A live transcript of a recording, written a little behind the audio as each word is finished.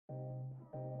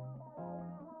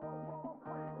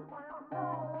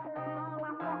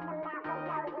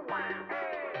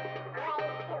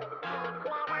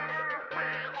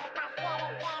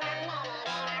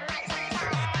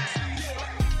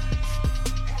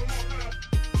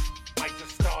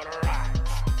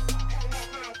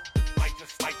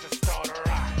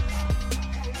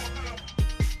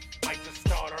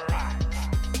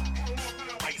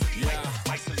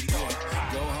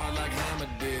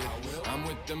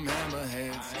them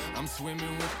hammerheads. I'm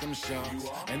swimming with them sharks,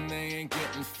 and they ain't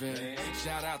getting fed.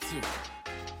 Shout out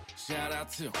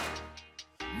to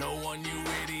no one, you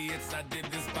idiots. I did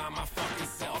this by my fucking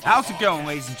self. How's it going,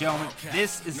 ladies and gentlemen?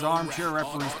 This is the Armchair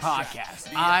Referees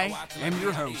Podcast. I am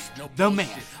your host, the man,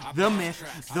 the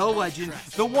myth, the legend,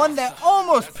 the one that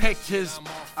almost picked his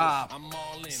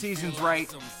seasons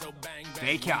right,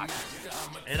 Baycock.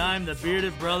 And I'm the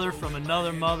bearded brother from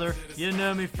another mother. You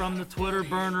know me from the Twitter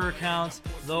burner accounts,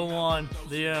 the one,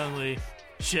 the only,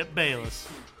 Chip Bayless.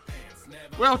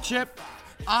 Well, Chip,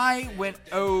 I went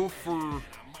 0 for...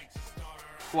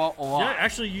 Well, a lot. Yeah,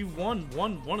 actually, you won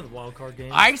one of the wild card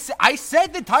games. I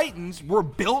said the Titans were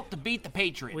built to beat the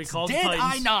Patriots. We called did the Titans.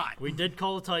 I not? We did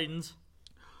call the Titans.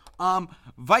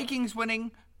 Vikings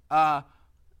winning.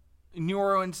 New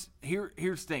Orleans. Here's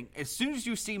the thing. As soon as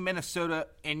you see Minnesota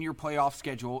in your playoff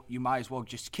schedule, you might as well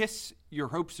just kiss your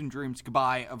hopes and dreams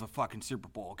goodbye of a fucking Super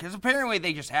Bowl, because apparently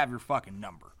they just have your fucking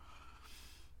number.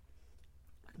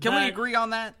 Can we agree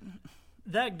on that?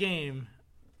 That game,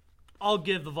 I'll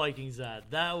give the Vikings that.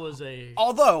 That was a...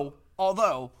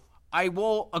 Although I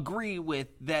will agree with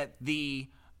that the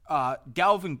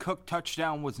Dalvin Cook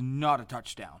touchdown was not a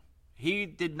touchdown. He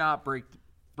did not break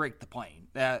the plane.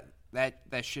 That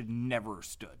should never have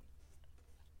stood.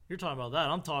 You're talking about that.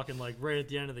 I'm talking like right at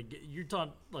the end of the game. You're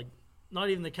talking like not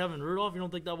even the Kevin Rudolph. You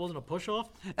don't think that wasn't a push-off?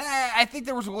 I think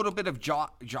there was a little bit of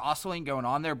jostling going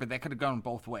on there, but that could have gone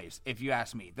both ways, if you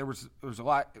ask me. There was a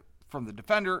lot from the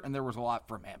defender, and there was a lot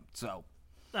from him. So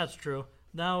that's true.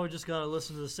 Now we just got to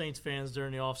listen to the Saints fans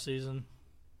during the offseason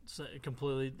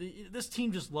completely. This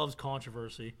team just loves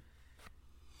controversy.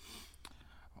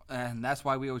 And that's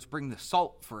why we always bring the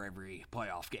salt for every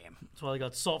playoff game. That's why they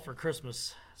got salt for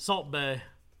Christmas. Salt Bay.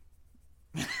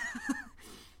 This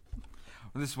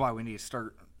is why we need to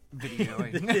start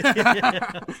videoing.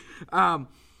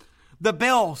 The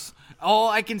Bills, all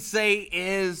I can say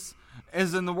is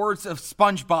in the words of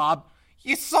SpongeBob,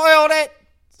 you soiled it,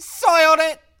 soiled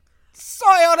it,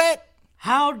 soiled it.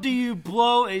 How do you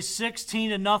blow a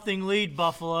 16-0 lead,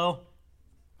 Buffalo?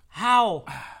 How?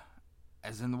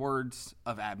 As in the words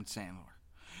of Adam Sandler,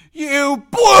 you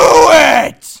blew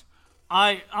it!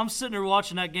 I'm sitting there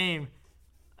watching that game,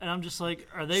 and I'm just like,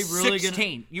 are they really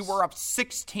 16. You were up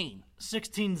 16.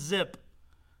 16 zip.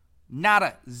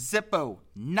 Nada, zippo,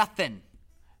 nothing,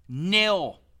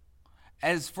 nil.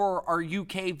 As for our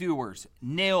UK viewers,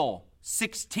 nil,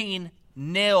 16,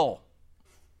 nil.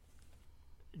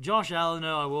 Josh Allen,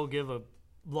 though, I will give a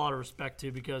lot of respect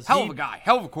to, because hell of a guy,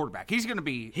 hell of a quarterback. He's gonna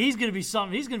be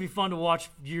something. He's gonna be fun to watch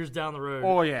years down the road.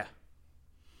 Oh yeah.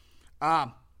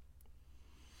 I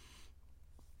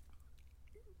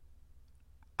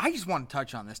just want to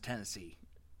touch on this Tennessee.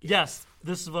 Yes,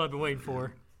 this is what I've been waiting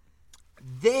for.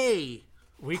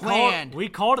 We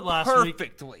called it last week.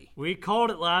 Perfectly. We called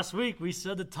it last week. We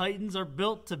said the Titans are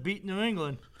built to beat New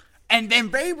England. And then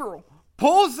Baber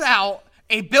pulls out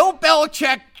a Bill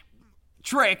Belichick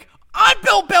trick. I'm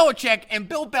Bill Belichick, and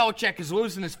Bill Belichick is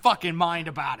losing his fucking mind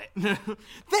about it.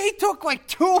 They took like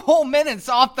 2 whole minutes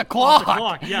off the clock. Off the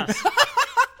clock, yes.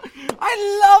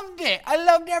 I loved it. I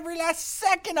loved every last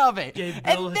second of it. Gave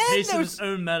Bill a taste of his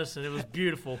own medicine. It was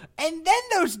beautiful. And then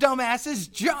those dumbasses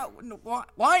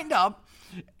lined up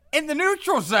in the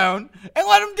neutral zone and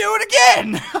let him do it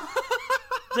again.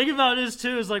 Think about this,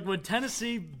 too, is like when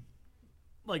Tennessee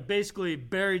like basically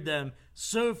buried them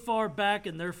so far back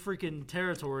in their freaking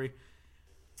territory.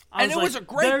 And it was a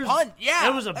great punt. Yeah.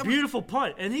 It was a beautiful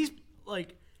punt. And he's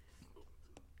like,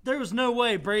 there was no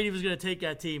way Brady was going to take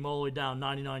that team all the way down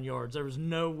 99 yards. There was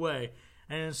no way.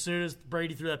 And as soon as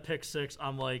Brady threw that pick six,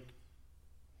 I'm like,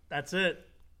 that's it.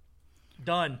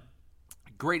 Done.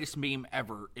 Greatest meme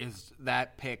ever is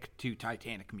that pick to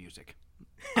Titanic music.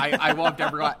 I loved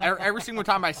every single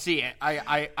time I see it.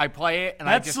 I play it, and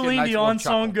that I just Celine get a nice Dion little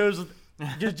chuckle. song goes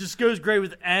just goes great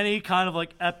with any kind of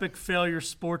like epic failure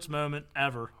sports moment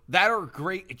ever. That are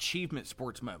great achievement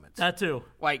sports moments. That too.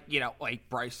 Like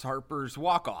Bryce Harper's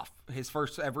walk-off, his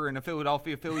first ever in a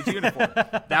Philadelphia Phillies uniform.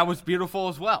 That was beautiful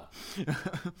as well.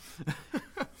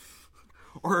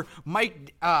 Or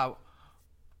Mike, not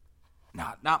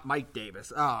Mike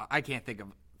Davis. I can't think of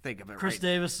it. Chris right.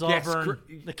 Davis, Auburn,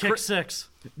 the kick six.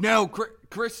 No,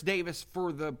 Chris Davis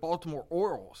for the Baltimore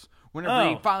Orioles. Whenever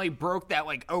he finally broke that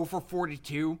 0 for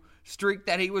 42 streak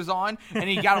that he was on, and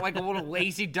he got like a little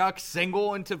lazy duck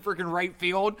single into freaking right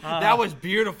field. That was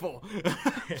beautiful.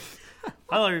 I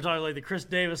thought you were talking like the Chris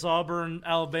Davis, Auburn,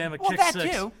 Alabama kick that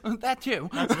six. That too.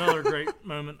 That's another great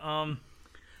moment.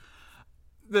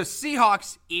 The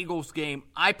Seahawks-Eagles game,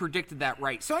 I predicted that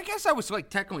right. So I guess I was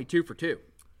technically 2 for 2.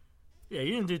 Yeah,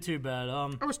 you didn't do too bad.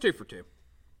 I was 2 for 2.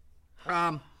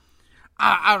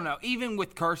 I don't know. Even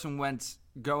with Carson Wentz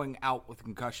going out with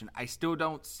concussion, I still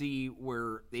don't see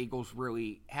where the Eagles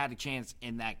really had a chance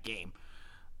in that game.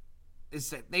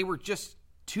 Is that they were just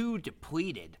too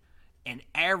depleted in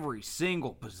every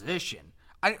single position.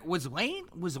 Was Lane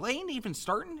even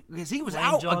starting? Because he was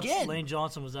out again. Lane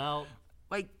Johnson was out.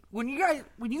 Like when you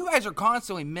guys are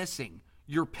constantly missing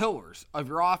your pillars of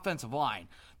your offensive line,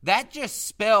 that just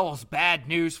spells bad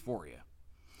news for you.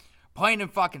 Plain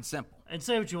and fucking simple. And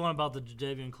say what you want about the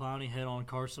Jadeveon Clowney hit on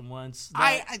Carson Wentz.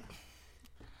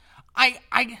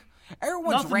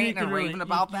 Everyone's ranting and raving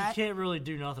about that. You can't really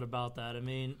do nothing about that. I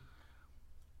mean,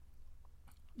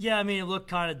 it looked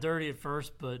kind of dirty at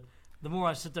first, but the more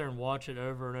I sit there and watch it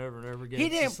over and over and over again, he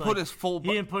didn't put his full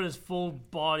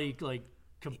body like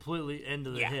completely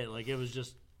into the hit. Like it was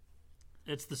just,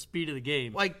 it's the speed of the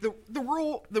game. Like the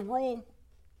rule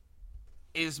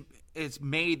is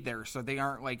made there so they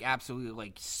aren't like absolutely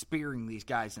like spearing these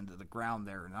guys into the ground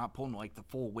there and not pulling like the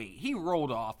full weight. He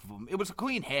rolled off of them. It was a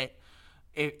clean hit,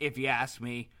 if you ask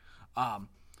me.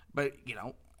 But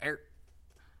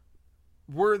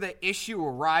where the issue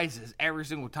arises every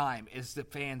single time is the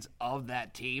fans of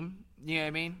that team. You know what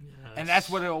I mean? Yes. And that's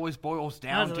what it always boils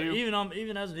down to.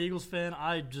 Even as an Eagles fan,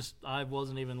 I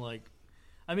wasn't even like.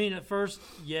 I mean, at first,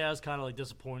 I was kind of like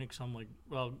disappointed because I'm like,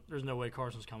 well, there's no way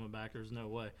Carson's coming back. There's no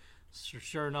way.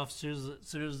 Sure enough, as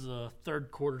soon as the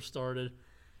third quarter started,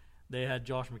 they had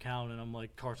Josh McCown, and I'm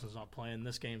like, Carson's not playing.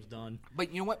 This game's done.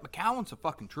 But you know what? McCown's a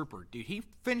fucking trooper, dude. He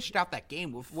finished out that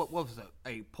game with, what was it,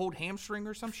 a pulled hamstring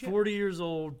or some shit? 40 years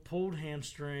old, pulled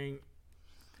hamstring.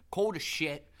 Cold as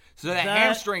shit. So that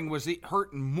hamstring was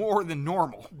hurting more than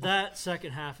normal. That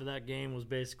second half of that game was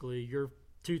basically your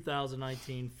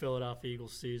 2019 Philadelphia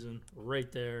Eagles season right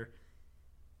there.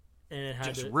 And it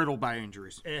had just riddled by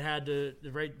injuries. It had to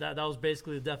that was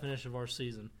basically the definition of our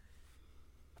season.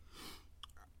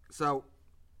 So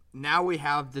now we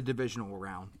have the divisional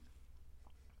round.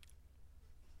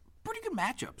 Pretty good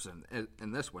matchups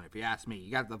in this one, if you ask me.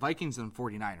 You got the Vikings and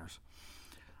 49ers.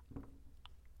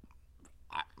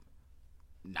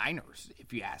 Niners,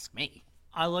 if you ask me.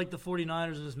 I like the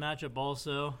 49ers in this matchup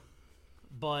also,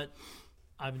 but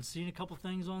I've been seeing a couple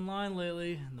things online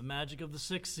lately. The magic of the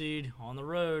 6th seed on the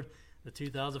road. The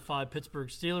 2005 Pittsburgh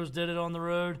Steelers did it on the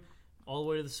road, all the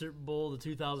way to the Super Bowl. The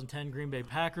 2010 Green Bay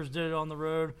Packers did it on the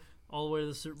road, all the way to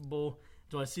the Super Bowl.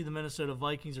 Do I see the Minnesota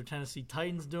Vikings or Tennessee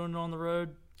Titans doing it on the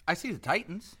road? I see the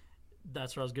Titans.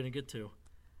 That's what I was going to get to.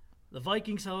 The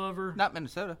Vikings, however, not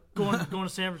Minnesota, going to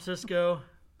San Francisco.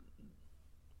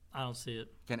 I don't see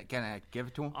it. Can I give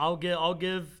it to him? I'll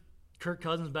give Kirk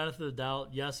Cousins benefit of the doubt.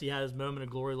 Yes, he had his moment of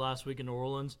glory last week in New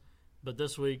Orleans, but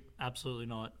this week, absolutely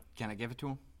not. Can I give it to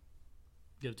him?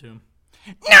 Give it to him.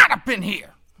 Not up in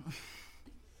here.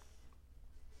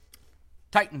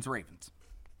 Titans Ravens.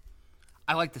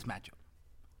 I like this matchup.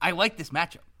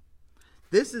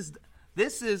 This is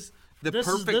the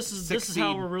perfect. This is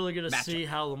how we're really going to see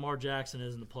how Lamar Jackson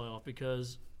is in the playoff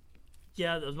because,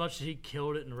 as much as he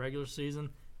killed it in the regular season,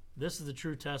 this is the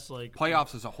true test. Like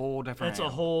playoffs is a whole different. It's a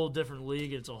whole different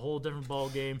league. It's a whole different ball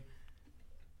game.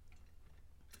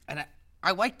 And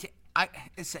I like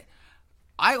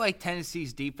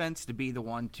Tennessee's defense to be the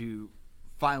one to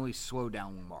finally slow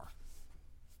down Lamar.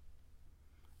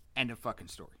 End of fucking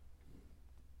story.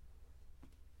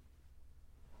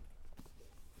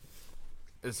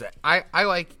 I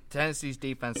like Tennessee's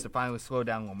defense to finally slow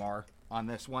down Lamar on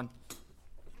this one.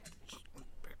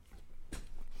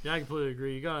 Yeah, I completely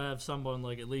agree. You gotta have someone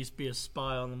like at least be a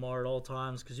spy on Lamar at all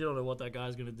times because you don't know what that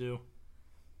guy's gonna do.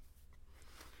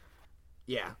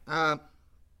 Yeah.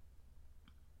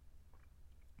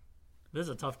 This is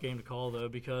a tough game to call though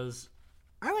because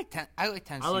I like Tennessee. I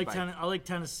like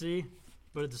Tennessee,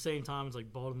 but at the same time it's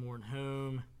like Baltimore and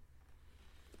home.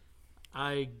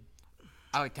 I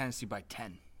like Tennessee by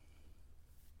 10.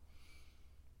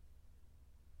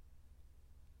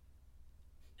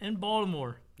 In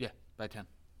Baltimore. Yeah, by 10.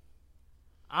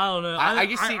 I don't know.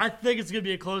 I think it's going to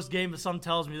be a close game, but something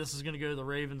tells me this is going to go the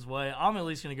Ravens' way. I'm at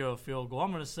least going to go a field goal.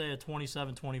 I'm going to say a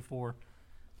 27-24.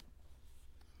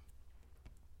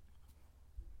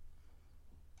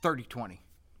 30-20.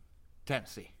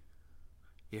 Tennessee.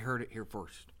 You heard it here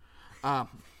first.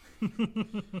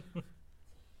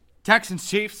 Texans,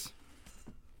 Chiefs.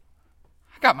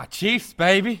 I got my Chiefs,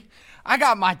 baby. I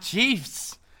got my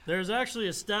Chiefs. There's actually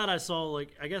a stat I saw, like,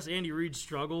 I guess Andy Reid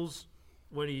struggles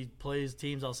when he plays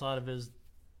teams outside of his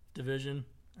division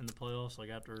in the playoffs, like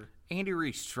after. Andy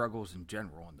Reid struggles in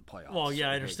general in the playoffs. Well,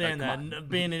 yeah, I understand that. And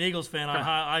being an Eagles fan,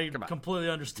 I completely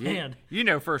understand. You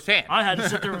know firsthand. I had to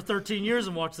sit there for 13 years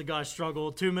and watch the guy struggle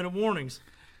with 2-minute warnings.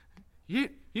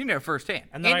 You know firsthand.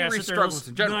 And then I Andy got Reid to sit there and struggles in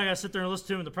listen, then general. I got to sit there and listen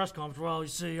to him in the press conference. Well, you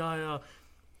see, I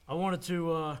wanted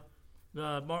to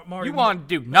Marty. You want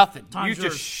to do nothing. You Time's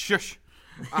just yours. shush.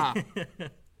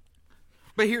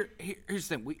 But here's the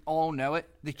thing. We all know it.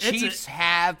 The Chiefs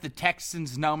have the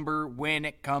Texans' number when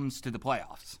it comes to the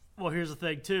playoffs. Well, here's the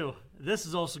thing, too. This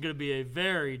is also going to be a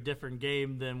very different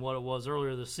game than what it was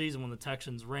earlier this season when the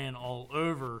Texans ran all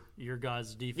over your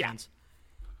guys' defense.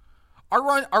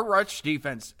 Our rush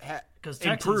defense Because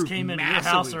Texans improved came into your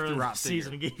massively house earlier throughout this the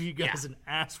season year. and gave you guys an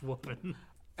ass whooping.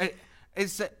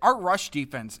 It's that our rush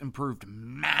defense improved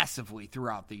massively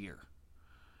throughout the year.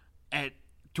 And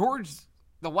towards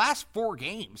the last 4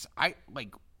 games,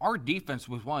 our defense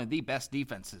was one of the best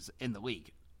defenses in the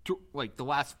league. The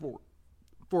last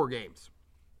four games.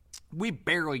 We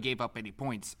barely gave up any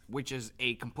points, which is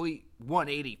a complete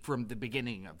 180 from the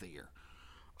beginning of the year.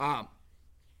 I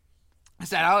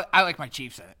said I like my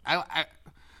Chiefs. I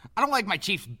don't like my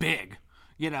Chiefs big.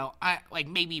 I like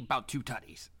maybe about 2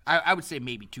 tutties. I would say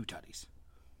maybe 2 tutties.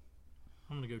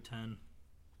 I'm going to go 10.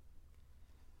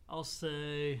 I'll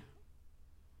say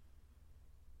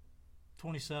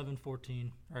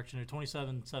 27-14. Or actually, no,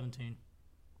 27-17.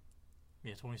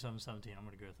 Yeah, 27-17. I'm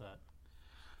going to go with that.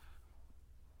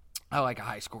 I like a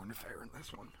high-scoring affair in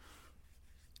this one.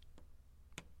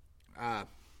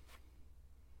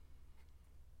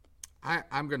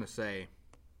 I'm going to say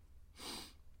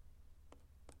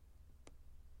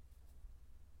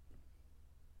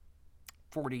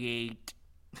 48.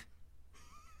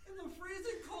 In the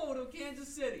freezing cold of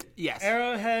Kansas City. Yes.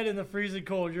 Arrowhead in the freezing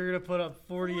cold, you're going to put up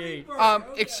 48.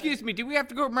 Okay. Excuse me, do we have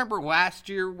to go remember last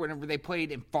year whenever they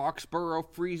played in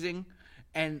Foxborough freezing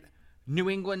and New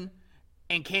England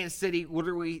and Kansas City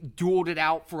literally dueled it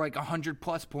out for like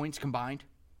 100+ points combined?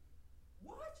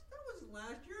 What? That wasn't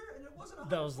last year, and it wasn't.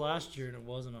 That was last year, and it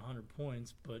wasn't 100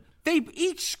 points, but They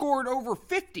each scored over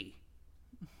 50.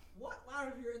 What?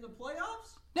 Last year in the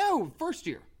playoffs? No, first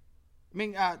year. I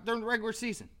mean, during the regular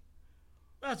season.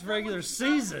 that's regular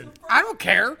season. I don't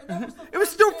care. It was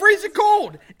still freezing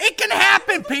cold. It can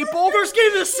happen, people. First game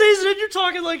of the season, and you're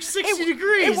talking like 60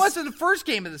 degrees. It wasn't the first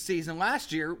game of the season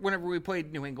last year whenever we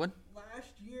played New England.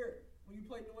 Last year when you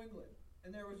played New England,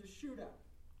 and there was a shootout.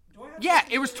 Do I have Yeah,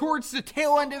 to it was towards the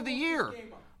tail end of the year.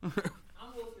 I'm with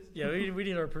this Yeah, we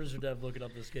need our producer Dev looking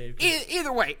up this game.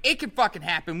 Either way, it can fucking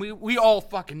happen. We all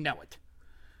fucking know it.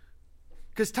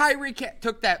 Because Tyreek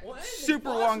took that Well, anything's super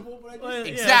long. possible, but I just- Well,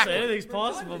 yeah, Exactly. anything's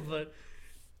possible, but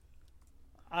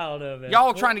I don't know, man.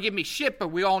 Y'all trying to give me shit, but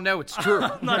we all know it's true.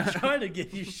 I'm not trying to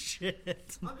give you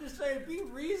shit. I'm just saying, be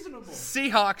reasonable.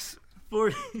 Seahawks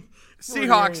 40,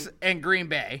 and Green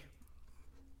Bay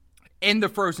in the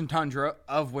frozen tundra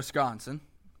of Wisconsin.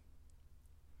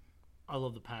 I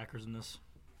love the Packers in this.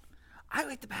 I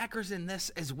like the Packers in this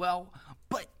as well,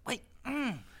 but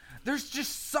there's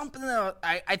just something that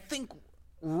I think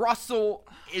Russell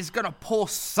is going to pull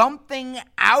something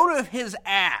out of his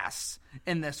ass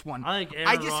in this one. I think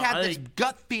I just have this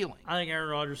gut feeling. I think Aaron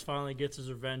Rodgers finally gets his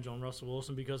revenge on Russell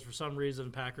Wilson because for some reason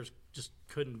the Packers just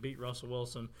couldn't beat Russell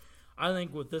Wilson. I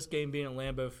think with this game being at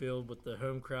Lambeau Field with the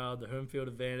home crowd, the home field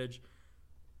advantage,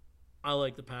 I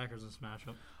like the Packers in this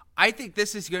matchup. I think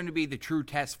this is going to be the true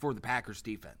test for the Packers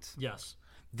defense. Yes.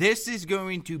 This is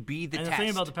going to be the And test. the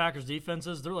thing about the Packers defense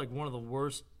is they're like one of the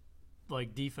worst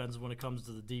defenses when it comes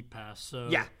to the deep pass. So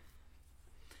yeah.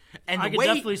 And I the could way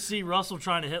definitely see Russell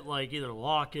trying to hit either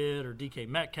Lockett or DK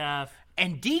Metcalf.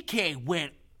 and DK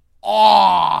went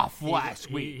off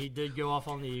last week. He did go off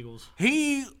on the Eagles.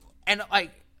 I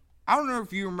don't know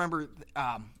if you remember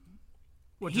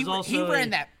Which he is also he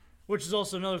ran that. Which is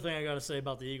also another thing I got to say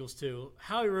about the Eagles, too.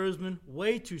 Howie Roseman,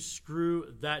 way to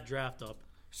screw that draft up.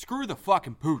 Screw the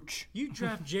fucking pooch. You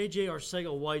draft J.J.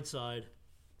 Arcega-Whiteside,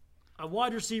 a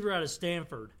wide receiver out of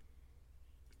Stanford.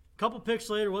 A couple picks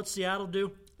later, what's Seattle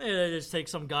do? They just take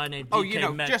some guy named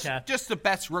DK Metcalf. just the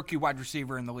best rookie wide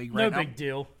receiver in the league no right now. big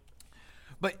deal.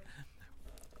 But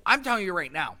I'm telling you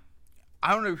right now,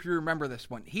 I don't know if you remember this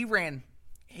one. He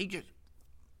just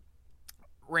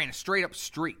ran a straight up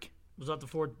streak. Was that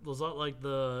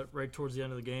the right towards the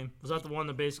end of the game? Was that the one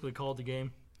that basically called the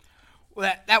game?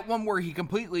 Well, that one where he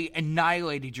completely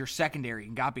annihilated your secondary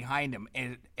and got behind him.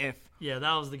 And Yeah,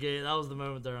 that was the game. That was the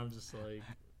moment there. I'm just like,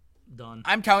 done.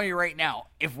 I'm telling you right now,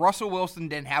 if Russell Wilson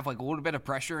didn't have a little bit of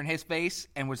pressure in his face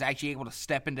and was actually able to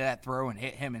step into that throw and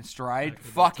hit him in stride,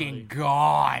 fucking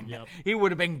gone. Yep. He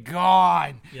would have been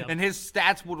gone. Yep. And his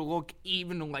stats would have looked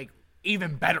even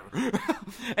better.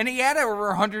 And he had over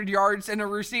 100 yards and a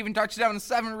receiving touchdown and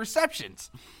 7 receptions.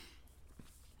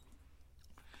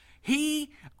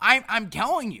 I'm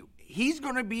telling you, he's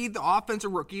going to be the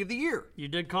offensive rookie of the year. You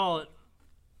did call it.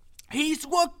 He's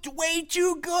looked way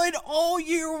too good all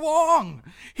year long.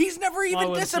 He's never even I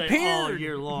wouldn't say disappeared. all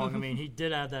year long. I mean, he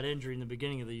did have that injury in the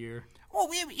beginning of the year. Well,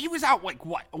 he was out like,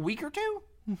 what, a week or two?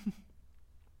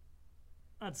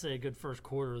 I'd say a good first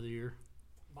quarter of the year.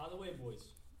 By the way, boys,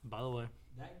 By the way,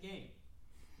 that game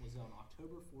was on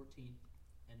October 14th,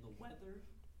 and the weather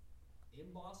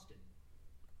in Boston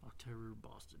October,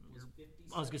 Boston. was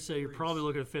 57 I was going to say, you're degrees. probably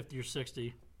looking at 50 or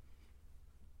 60.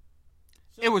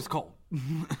 It was cold.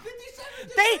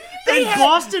 57 They In had-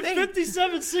 Boston, they-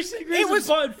 57, 60 degrees It was-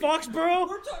 in Foxborough?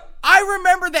 We're talking. I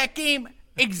remember that game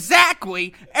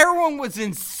exactly. Everyone was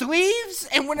in sleeves,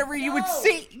 and whenever you would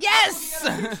see, yes,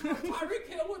 Tyreek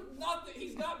Hill with nothing.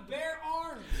 He's got bare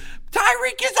arms.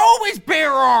 Tyreek is always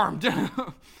bare armed.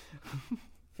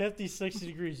 50, 60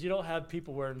 degrees. You don't have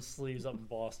people wearing sleeves up in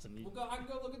Boston. I can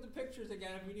go look at the pictures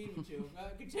again if you need me to.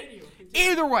 Continue.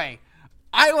 Either way,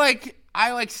 I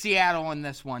like Seattle in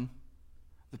this one.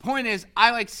 The point is,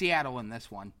 I like Seattle in this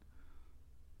one.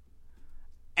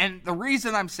 And the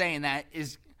reason I'm saying that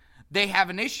is they have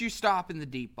an issue stopping the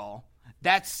deep ball.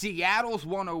 That's Seattle's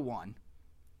 101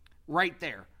 right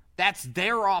there. That's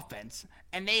their offense.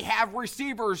 And they have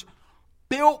receivers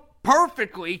built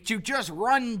perfectly to just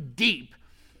run deep.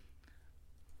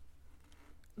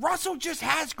 Russell just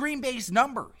has Green Bay's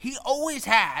number. He always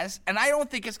has, and I don't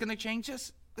think it's going to change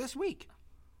this week.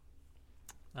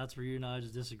 That's where you and I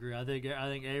just disagree. I think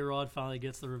A-Rod finally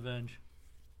gets the revenge.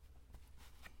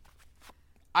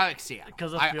 I like Seattle.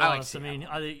 Because let's be I like honest, Seattle. I mean,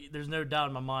 I think there's no doubt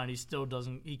in my mind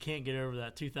he can't get over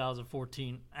that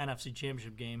 2014 NFC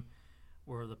Championship game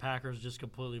where the Packers just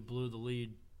completely blew the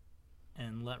lead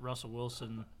and let Russell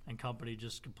Wilson and company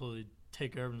just completely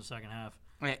take over in the second half.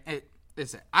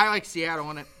 Listen, I like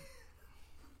Seattle in it.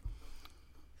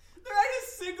 There ain't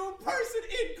a single person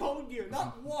in cold gear.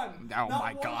 Not one. Oh Not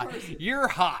my one God, person. you're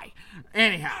high.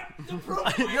 Anyhow,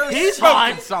 you're He's smoking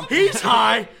high. something. He's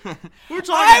high. We're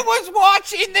talking. I was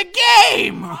watching the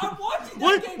game. I'm watching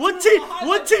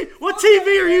that game. What TV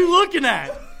are you looking at?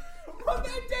 Run that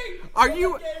game. Are Run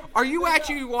you that game. are you Let's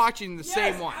actually go. watching the Yes,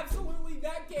 same one? Absolutely,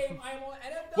 that game. I am on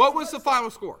NFL. What was the website. final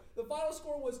score? The final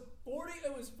score was 40.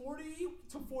 It was 40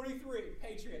 to 43.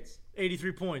 Patriots.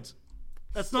 83 points.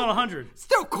 That's not 100.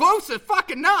 Still close as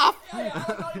fucking enough. Yeah,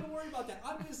 I'm not even worried about that.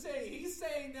 I'm just saying he's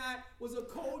saying that was a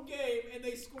cold game and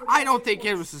they scored. I don't 98 think it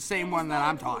points. was the same It was one that not a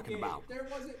I'm cold talking game. about. There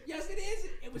wasn't. Yes, it is.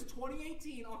 It was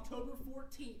 2018, October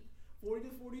 14th, 40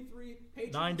 to 43.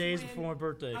 Patriots 9 days win. before my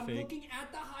birthday, I'm fake. looking at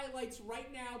the highlights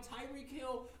right now. Tyreek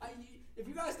Hill. If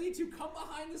you guys need to come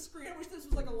behind the screen, I wish this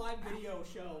was like a live video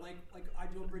show, like I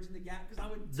do on Bridging the Gap, because I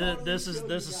would. Totally This is- show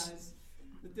this you is- guys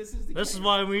that this is the This case. is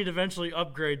why we need to eventually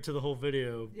upgrade to the whole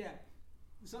video. Yeah.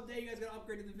 Someday you guys gotta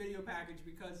upgrade to the video package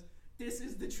because this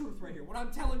is the truth right here. What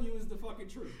I'm telling you is the fucking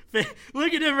truth.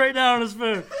 Look at him right now on his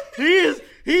phone.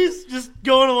 He's just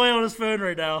going away on his phone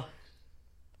right now.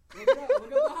 Look it up. Look up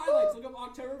the highlights. Look up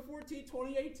October 14,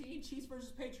 2018, Chiefs versus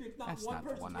Patriots. Not That's one not the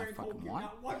person's one I wearing cold fucking gear. want.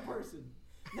 Not one person.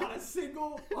 Not a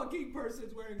single fucking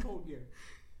person's wearing cold gear.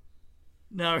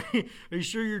 Now, are you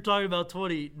sure you're talking about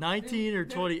 2019 or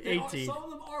They are- 2018? some of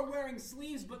them are wearing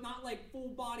sleeves, but not like full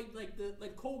body,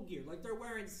 like cold gear. Like they're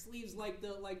wearing sleeves, like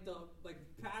the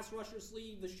pass rusher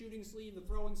sleeve, the shooting sleeve, the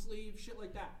throwing sleeve, shit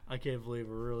like that. I can't believe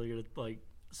we're really gonna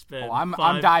spend. Oh, I'm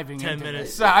 5, diving 10 into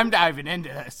minutes. this. I'm diving into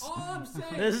this. All I'm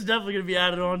saying. This is definitely going to be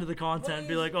added on to the content.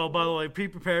 Be like, oh, by the way, be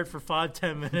prepared for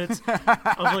 5-10 minutes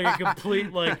of like a complete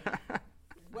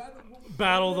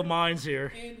battle of the minds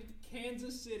here. And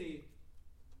Kansas City.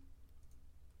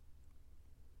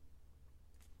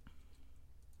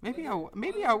 Maybe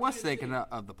I was thinking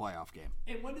of the playoff game.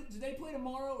 And when do they play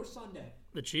tomorrow or Sunday?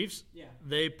 The Chiefs, Yeah,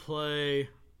 they play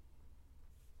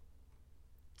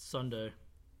Sunday.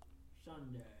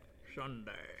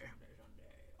 Sunday.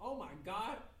 Oh my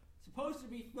God! Supposed to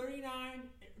be between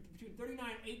 39 and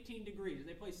 18 degrees.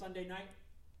 They play Sunday night.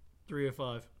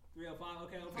 3:05. 3:05.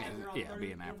 Okay, it'll probably be around Yeah, 30.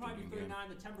 be an It'll probably be afternoon game. 39.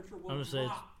 The temperature will I'm gonna say,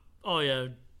 drop. oh yeah,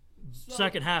 So-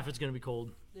 second half it's going to be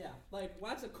cold. Yeah,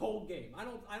 that's a cold game. I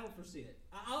don't foresee it.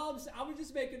 I was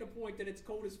just making a point that it's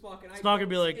cold as fuck, and It's not gonna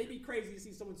be like- it'd be crazy to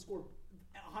see someone score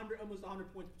almost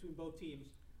 100 points between both teams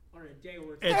on a day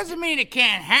where it's Doesn't mean it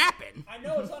can't happen. I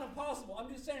know it's not impossible.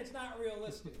 I'm just saying it's not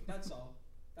realistic. That's all.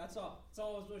 That's all. That's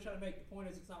all I was really trying to make. The point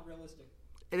is it's not realistic.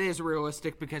 It is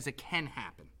realistic because it can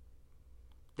happen.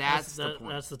 That's the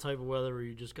point. That's the type of weather where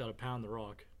you just got to pound the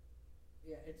rock.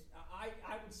 Yeah,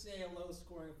 I would say a low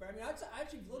scoring affair. I mean, I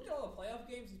actually looked at all the playoff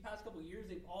games these past couple of years.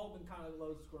 They've all been kind of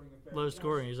low scoring affairs. Low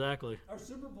scoring, exactly. Our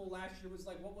Super Bowl last year was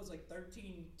like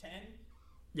 13-10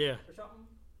 Yeah. or something.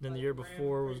 Then the Like year Rams,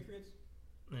 before was Patriots.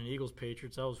 and Eagles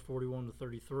Patriots. That was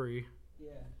 41-33.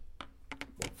 Yeah.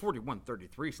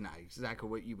 41-33 is not exactly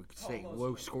what you would say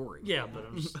low scoring. Yeah, but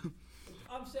I'm just,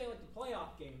 I'm saying like the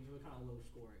playoff games were kind of low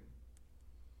scoring.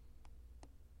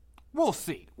 We'll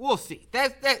see. We'll see.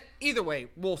 That either way,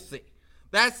 we'll see.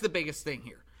 That's the biggest thing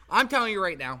here. I'm telling you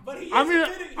right now. But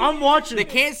I'm watching The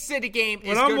Kansas City game is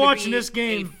When I'm going to watching be this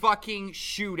game- a fucking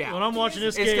shootout. when I'm watching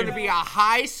this it's game. going to be a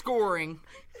high scoring.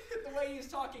 The way he's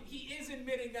talking, he is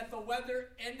admitting that the weather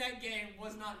in that game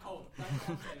was not cold. That's what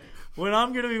I'm saying. When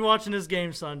I'm going to be watching this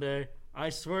game Sunday, I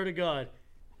swear to God,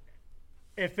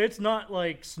 if it's not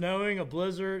like snowing, a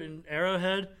blizzard in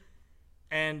Arrowhead,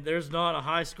 and there's not a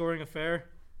high-scoring affair,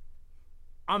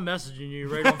 I'm messaging you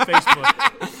right on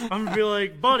Facebook. I'm going to be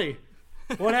like, buddy,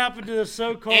 what happened to the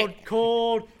so-called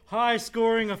cold,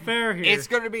 high-scoring affair here? It's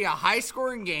going to be a high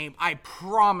scoring game. I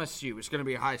promise you it's going to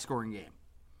be a high scoring game.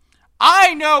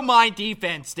 I know my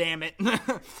defense, damn it. And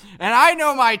I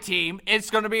know my team.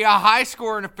 It's going to be a high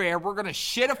scoring affair. We're going to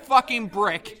shit a fucking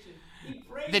brick. He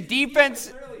praised The his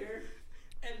defense- earlier,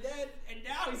 and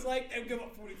now he's like, they give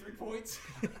up 43 points.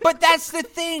 But that's the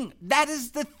thing. That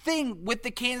is the thing with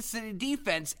the Kansas City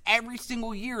defense every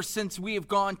single year since we have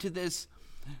gone to this,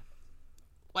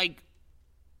 like,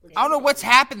 I don't know what's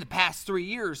happened the past 3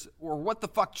 years or what the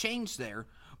fuck changed there,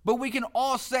 but we can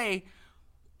all say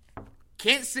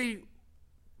Kansas City,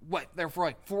 there for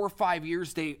like 4 or 5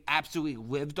 years, they absolutely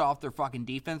lived off their fucking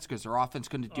defense because their offense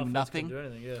couldn't do nothing. Couldn't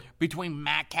do anything, yeah. Between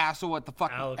Matt Castle at the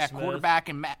fucking Alex at Smith. quarterback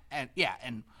and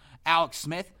Alex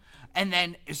Smith. And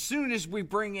then as soon as we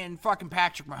bring in fucking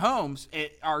Patrick Mahomes,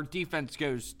 our defense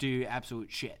goes to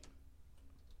absolute shit.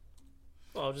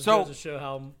 Well, it just So- goes to show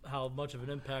how much of an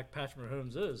impact Patrick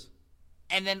Mahomes is.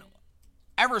 And then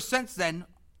ever since then,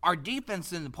 our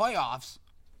defense in the playoffs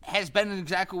has been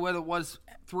exactly what it was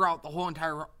throughout the whole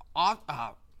entire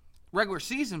regular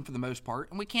season for the most part,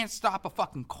 and we can't stop a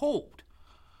fucking cold.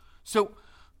 So,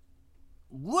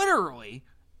 literally,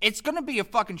 it's going to be a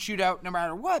fucking shootout no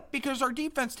matter what because our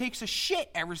defense takes a shit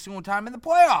every single time in the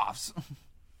playoffs.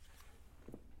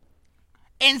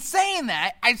 And saying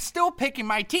that, I'm still picking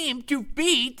my team to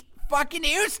beat fucking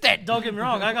Houston. Don't get me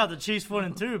wrong, I got the Chiefs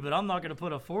 1-2, but I'm not going to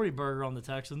put a 40 burger on the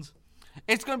Texans.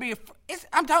 It's going to be,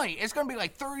 I'm telling you, it's going to be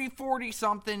like 30, 40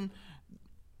 something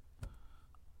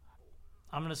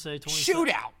I'm going to say 20.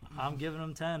 shootout. I'm giving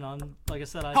them 10. Like I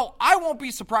said, Hell, I won't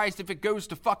be surprised if it goes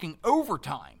to fucking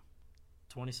overtime.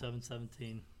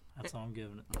 27-17. That's all I'm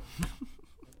giving it.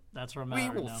 That's where I'm We at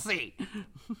right will now. see.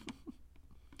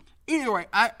 Either way,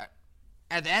 at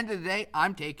the end of the day,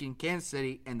 I'm taking Kansas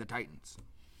City and the Titans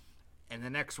in the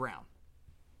next round.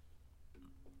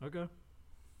 Okay.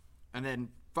 And then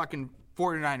fucking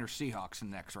 49ers Seahawks in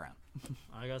the next round.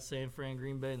 I got San Fran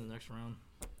Green Bay in the next round.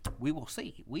 We will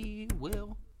see. We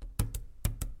will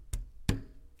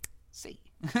see.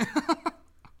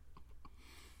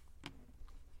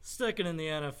 Sticking in the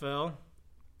NFL,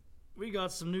 we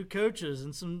got some new coaches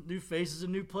and some new faces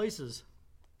in new places.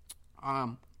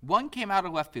 One came out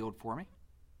of left field for me.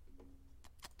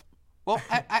 Well,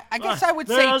 I guess I would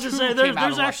There- say I was two gonna say, came there's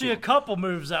out of left actually a field. couple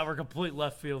moves that were complete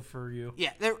left field for you.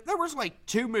 Yeah, there was like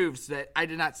two moves that I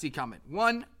did not see coming.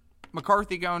 One,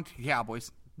 McCarthy going to the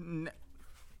Cowboys.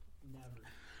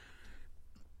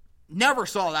 Never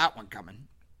saw that one coming.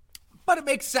 But it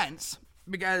makes sense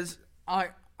because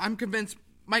I'm convinced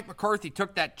Mike McCarthy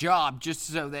took that job just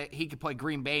so that he could play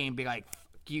Green Bay and be like,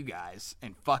 fuck you guys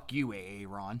and fuck you,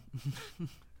 Aaron.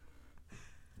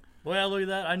 Well, look at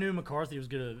that. I knew McCarthy was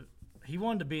going to – he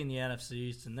wanted to be in the NFC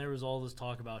East, and there was all this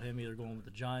talk about him either going with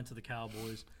the Giants or the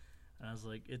Cowboys. And I was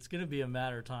like, it's going to be a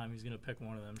matter of time. He's going to pick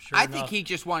one of them. Sure I enough, think he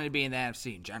just wanted to be in the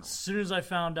NFC in general. as soon as I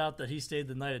found out that he stayed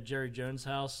the night at Jerry Jones'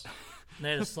 house, and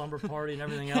they had a slumber party and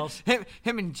everything else.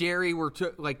 Him and Jerry were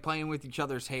like playing with each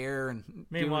other's hair and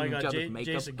Meanwhile, doing you each got other's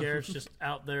makeup. Jason Garrett's just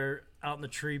out there, out in the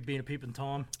tree, being a peeping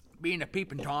Tom. Being a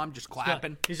peeping Tom, just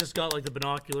clapping. He's just got like the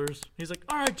binoculars. He's like,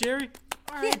 all right, Jerry.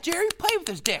 All right. Yeah, Jerry, play with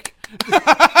his dick.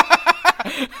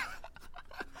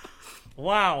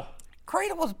 Wow.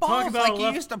 Cradle his Talk balls about like he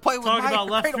left, used to play with talk Mike. about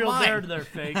left Cradle field mine. there to their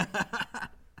fake.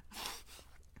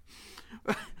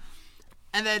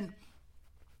 And then,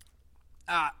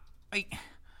 like,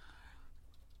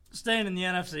 Staying in the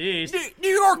NFC East. New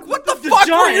York, what the fuck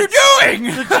were you doing?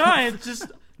 The Giants just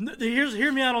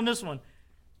hear me out on this one.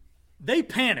 They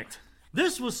panicked.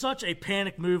 This was such a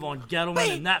panic move on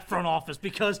Gettleman and that front office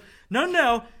because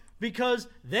because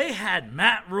they had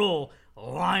Matt Rule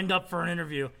lined up for an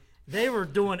interview. They were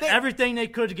doing everything they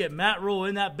could to get Matt Rule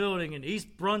in that building in East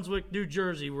Brunswick, New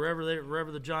Jersey, wherever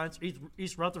the Giants,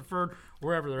 East Rutherford,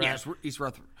 wherever they're Yes, at. East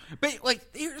Rutherford. But,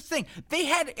 like, here's the thing. They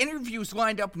had interviews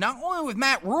lined up not only with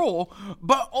Matt Rule,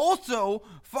 but also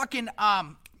fucking,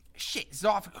 shit, it's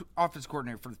the office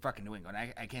coordinator for the fucking New England.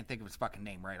 I can't think of his fucking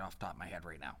name right off the top of my head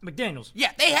right now. McDaniels.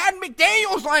 Yeah, they had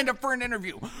McDaniels lined up for an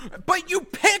interview, but you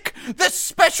pick the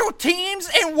special teams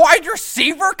and wide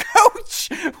receiver coach?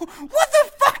 What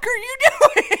the fuck are you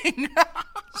doing?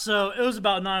 So it was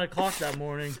about 9 o'clock that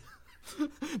morning. They're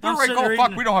I'm like, sitting oh there fuck,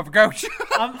 eating- we don't have a coach.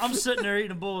 I'm sitting there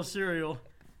eating a bowl of cereal,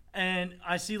 and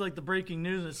I see like the breaking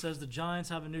news, and it says the Giants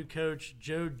have a new coach,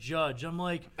 Joe Judge. I'm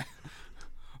like,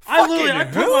 I Fucking put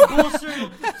my bowl of cereal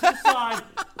to the side.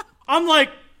 I'm like,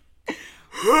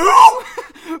 Who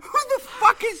the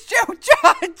fuck is Joe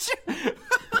Judge?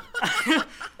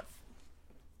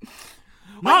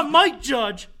 not Mike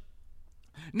Judge,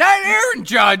 Not Aaron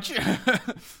Judge.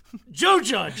 Joe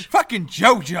Judge. Fucking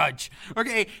Joe Judge.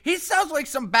 Okay, he sounds like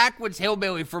some backwoods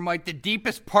hillbilly from like the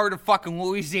deepest part of fucking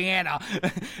Louisiana.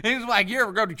 And he's like, you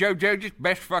ever go to Joe Judge's?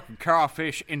 Best fucking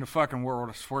crawfish in the fucking world,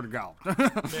 I swear to God. Man,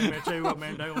 I tell you what,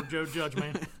 man, that old Joe Judge,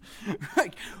 man.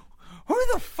 Like, who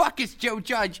the fuck is Joe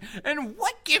Judge? And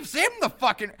what gives him the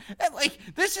fucking... Like,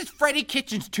 this is Freddie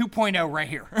Kitchens 2.0 right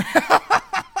here.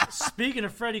 Speaking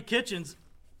of Freddie Kitchens,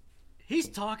 he's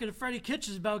talking to Freddie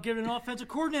Kitchens about giving an offensive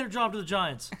coordinator job to the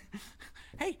Giants.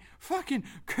 Hey, fucking...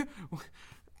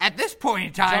 At this point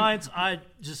in time... Giants, I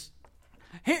just...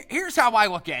 Here's how I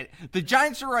look at it. The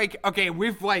Giants are like, okay,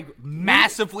 we've like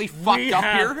massively fucked up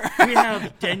here. We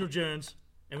have Daniel Jones,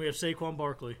 and we have Saquon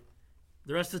Barkley.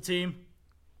 The rest of the team,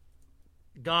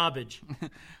 garbage.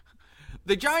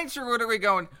 The Giants are literally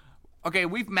going, okay,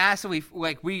 we've massively,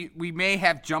 like, we may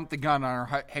have jumped the gun on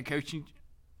our head coaching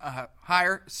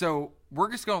hire, so we're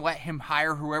just going to let him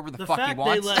hire whoever the The fuck he fact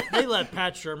wants. they let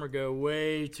Pat Shurmur go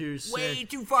way too soon. Way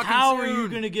too fucking How are you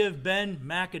soon. going to give Ben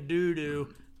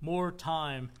McAdoo more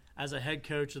time as a head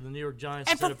coach of the New York Giants?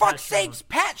 And instead for of Pat fuck's Shurmur? sakes,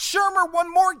 Pat Shurmur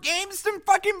won more games than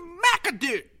fucking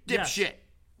McAdoo, Yes. dipshit.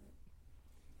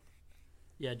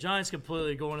 Yeah, Giants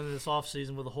completely going into this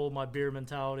offseason with a hold my beer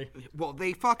mentality. Well,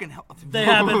 they fucking... They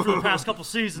have been for the past couple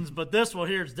seasons, but this one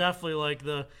here is definitely like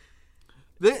the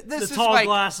This the is tall like...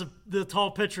 glass of the tall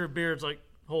pitcher of beer. It's like,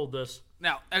 hold this.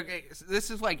 Now, okay, so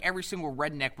this is like every single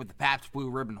redneck with the Pabst Blue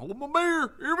Ribbon. Hold my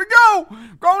beer. Here we go.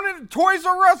 Going into Toys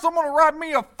R Us, I'm going to ride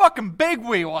me a fucking big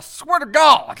wheel. I swear to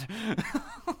God.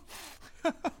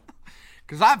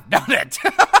 Because I've done it.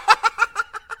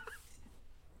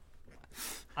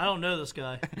 I don't know this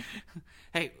guy.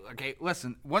 Hey, okay,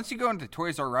 listen. Once you go into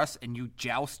Toys R Us and you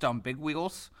joust on big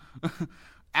wheels,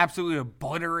 absolutely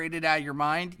obliterated out of your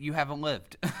mind, you haven't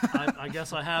lived. I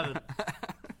guess I haven't.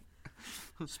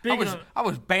 Speaking of, I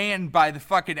was banned by the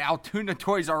fucking Altoona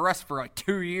Toys R Us for like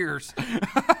 2 years.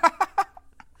 I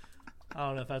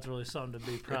don't know if that's really something to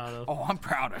be proud of. Oh, I'm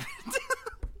proud of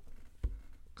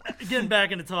it. Getting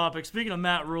back into topic. Speaking of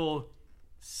Matt Rule,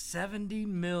 $70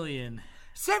 million.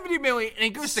 $70 million, and he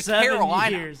goes to 7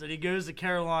 Carolina. years, and he goes to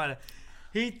Carolina.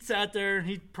 He sat there and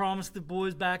he promised the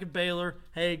boys back at Baylor,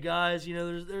 "Hey guys, you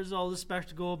know there's all this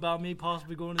spectacle about me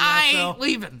possibly going to the I NFL. ain't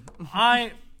leaving.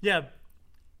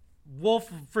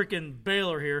 Wolf of freaking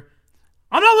Baylor here.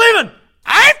 I'm not leaving.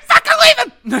 I ain't fucking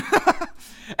leaving.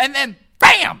 And then,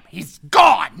 bam, he's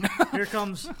gone. Here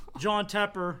comes John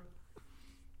Tepper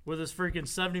with his freaking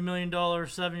 $70 million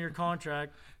 7-year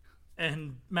contract,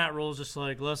 and Matt Rule's just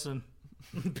like, listen,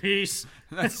 peace.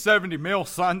 That's 70 mil,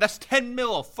 son. That's 10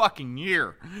 mil a fucking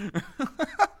year.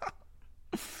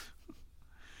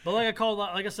 But like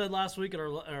I said last week at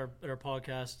our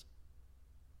podcast,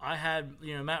 I had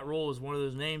Matt Rule was one of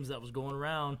those names that was going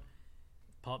around,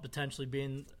 potentially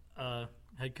being a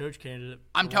head coach candidate.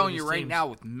 I'm for one telling of you these right teams. now,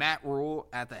 with Matt Rule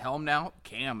at the helm now,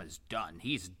 Cam is done.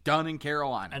 He's done in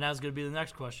Carolina. And that's going to be the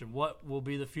next question. What will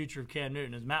be the future of Cam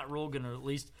Newton? Is Matt Rule going to at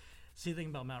least see? The thing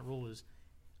about Matt Rule is,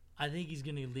 I think he's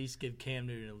going to at least give Cam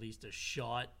Newton at least a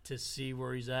shot to see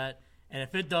where he's at. And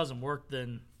if it doesn't work,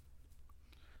 then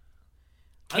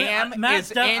Cam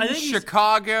Matt's is I in think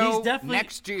Chicago he's definitely-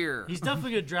 next year. He's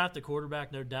definitely going to draft a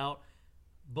quarterback, no doubt.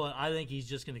 But I think he's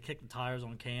just going to kick the tires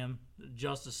on Cam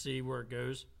just to see where it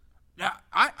goes. Yeah,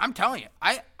 I'm telling you,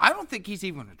 I don't think he's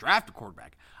even going to draft a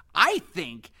quarterback. I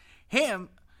think him,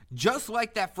 just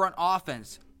like that front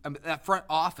office,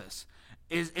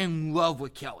 is in love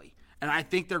with Kelly. And I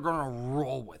think they're going to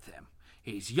roll with him.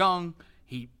 He's young.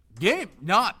 He did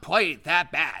not play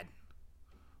that bad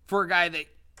for a guy that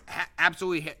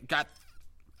absolutely got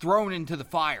thrown into the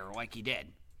fire like he did.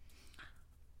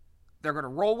 They're going to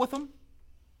roll with him.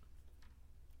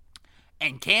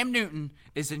 And Cam Newton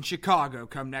is in Chicago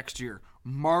come next year.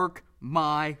 Mark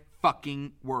my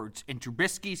fucking words. And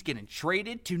Trubisky's getting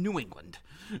traded to New England.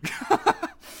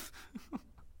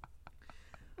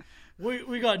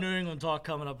 We got New England talk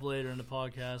coming up later in the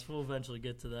podcast. We'll eventually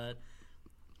get to that.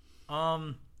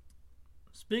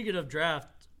 Speaking of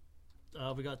draft,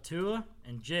 we got Tua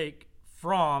and Jake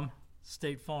from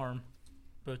State Farm,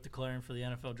 both declaring for the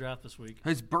NFL draft this week.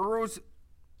 Has Burrows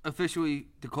officially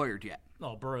declared yet?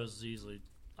 Oh, Burrows is easily,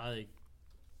 I think.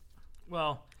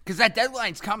 Well, because that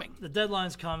deadline's coming. The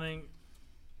deadline's coming.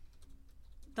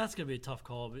 That's going to be a tough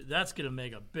call. But that's going to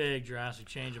make a big drastic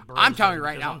change of Burrows. I'm telling you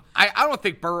right now, I don't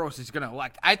think Burrows is going to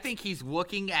elect. I think he's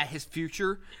looking at his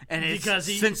future and it's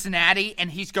Cincinnati, and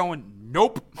he's going,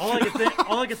 nope. All I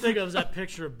can think of is that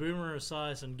picture of Boomer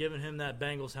Esiason giving him that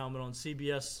Bengals helmet on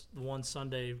CBS one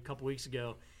Sunday a couple weeks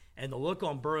ago, and the look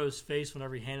on Burrows' face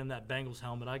whenever he handed him that Bengals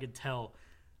helmet, I could tell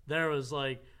Burrows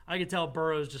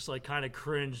just like kind of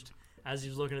cringed as he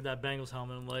was looking at that Bengals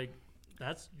helmet. I'm like,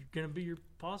 that's going to be your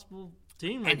possible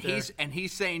team right there. And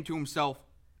he's saying to himself,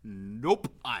 nope,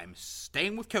 I'm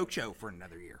staying with Coach O for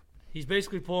another year. He's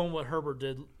basically pulling what Herbert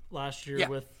did last year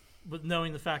with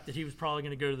knowing the fact that he was probably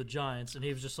going to go to the Giants, and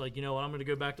he was just like, you know what, I'm going to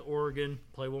go back to Oregon,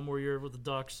 play one more year with the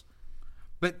Ducks.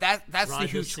 But that's the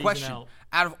huge question.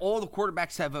 Out of all the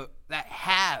quarterbacks that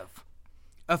have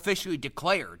officially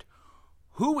declared,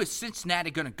 who is Cincinnati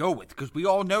going to go with? Because we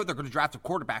all know they're going to draft a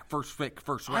quarterback first round.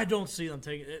 I don't see them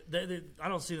taking. I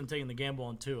don't see them taking the gamble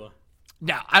on Tua.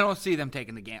 No, I don't see them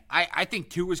taking the gamble. I think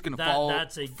Tua's going to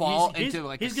fall into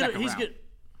a second round.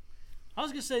 I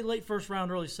was going to say late first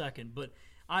round, early second, but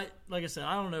like I said,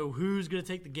 I don't know who's going to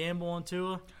take the gamble on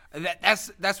Tua.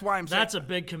 That's why I'm saying that's a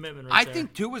big commitment. I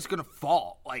think Tua's going to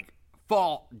fall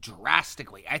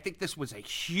drastically. I think this was a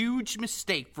huge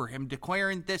mistake for him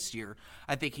declaring this year.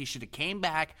 I think he should have came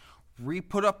back,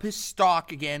 re-put up his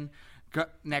stock again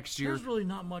next year. There's really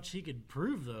not much he could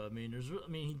prove, though. I mean,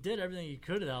 he did everything he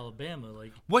could at Alabama.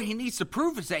 Like, what he needs to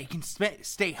prove is that he can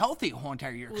stay healthy the whole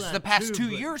entire year. Because the past 2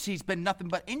 years, he's been nothing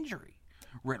but injury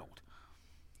riddled.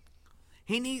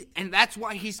 And that's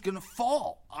why he's going to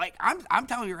fall. Like I'm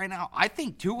telling you right now, I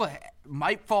think Tua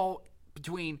might fall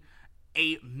between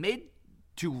a mid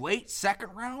to late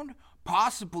second round,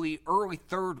 possibly early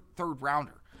third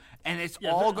rounder. And it's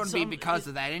all going to be because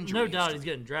of that injury. No doubt he's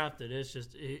getting drafted. It's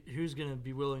just who's going to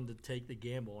be willing to take the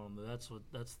gamble on him.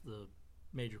 That's the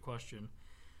major question.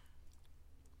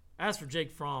 As for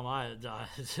Jake Fromm,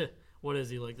 what is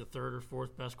he, like the third or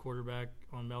fourth best quarterback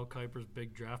on Mel Kiper's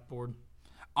big draft board?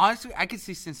 Honestly, I could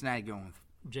see Cincinnati going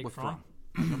with Jake Fromm.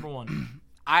 Number one.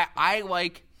 I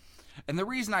like, and the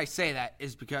reason I say that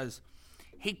is because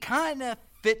he kind of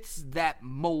fits that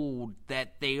mold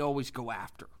that they always go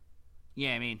after. You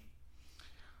know what I mean?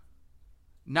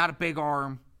 Not a big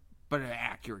arm, but an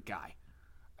accurate guy.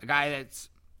 A guy that's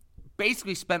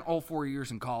basically spent all 4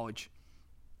 years in college.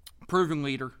 Proven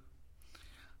leader.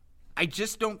 I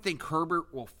just don't think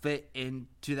Herbert will fit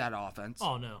into that offense.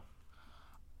 Oh, no.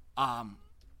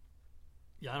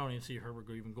 Yeah, I don't even see Herbert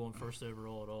even going first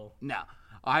overall at all. No.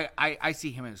 I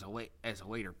see him as a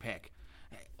later pick.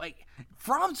 Like,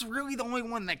 Fromm's really the only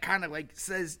one that kind of like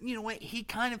says, you know what, he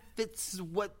kind of fits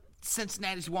what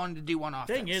Cincinnati's wanted to do on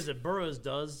offense. Thing is, if Burrows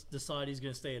does decide he's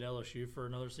going to stay at LSU for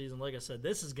another season, like I said,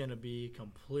 this is going to be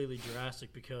completely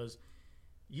drastic because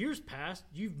years past,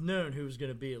 you've known who was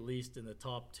going to be at least in the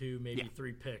top 2, maybe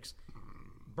 3 picks.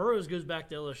 Burrows goes back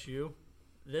to LSU.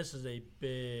 This is a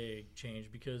big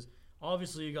change because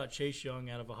obviously you got Chase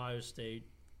Young out of Ohio State.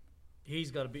 He's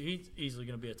easily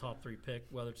going to be a top 3 pick,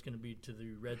 whether it's going to be to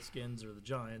the Redskins or the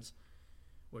Giants,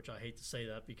 which I hate to say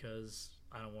that because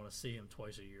I don't want to see him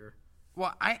twice a year.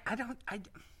 Well, I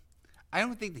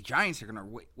don't think the Giants are going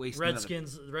to waste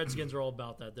Redskins. The Redskins are all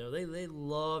about that, though. They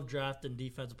love drafting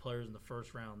defensive players in the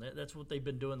first round. That's what they've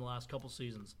been doing the last couple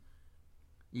seasons.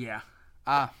 Yeah.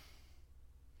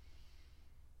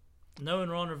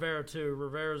 Knowing Ron Rivera, too.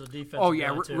 Rivera's a defensive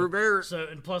guy, too. Rivera. So,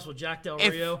 and plus with Jack Del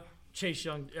Rio, Chase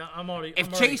Young, I'm already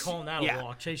calling that a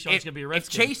walk. Chase Young's going to be a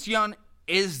Redskin. If Chase Young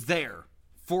is there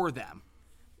for them,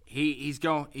 he's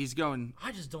going.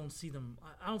 I just don't see them.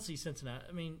 I don't see Cincinnati.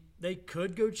 I mean, they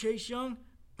could go Chase Young,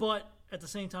 but at the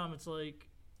same time, it's like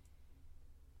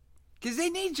because they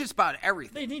need just about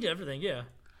everything. They need everything, yeah.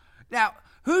 Now,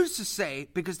 who's to say?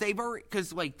 Because they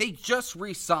just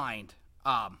re-signed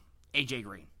AJ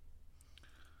Green.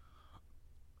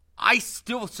 I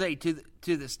still say to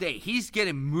this day, he's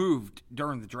getting moved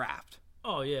during the draft.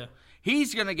 Oh, yeah.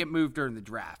 He's going to get moved during the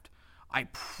draft. I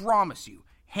promise you.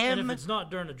 And if it's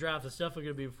not during the draft, it's definitely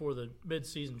going to be before the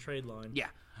mid-season trade line. Yeah.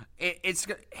 It's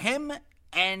him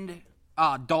and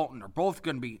Dalton are both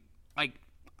going to be, like,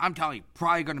 I'm telling you,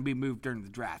 probably going to be moved during the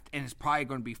draft. And it's probably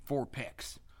going to be 4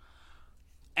 picks.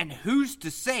 And who's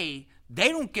to say they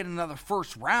don't get another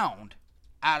first round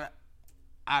out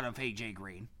of A.J.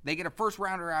 Green? They get a first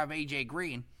rounder out of A.J.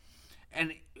 Green.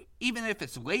 And even if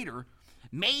it's later,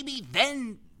 maybe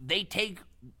then they take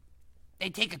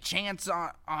a chance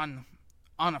on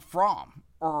a Fromm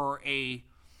or a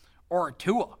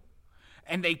Tua,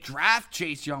 and they draft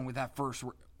Chase Young with that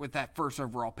first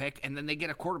overall pick, and then they get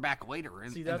a quarterback later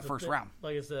in the first round.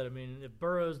 Like I said, I mean, if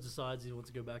Burrows decides he wants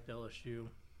to go back to LSU,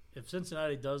 if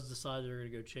Cincinnati does decide they're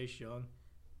going to go Chase Young,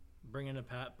 bring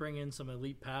in some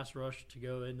elite pass rush to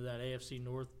go into that AFC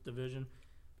North division,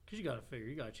 because you got to figure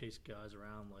you got to chase guys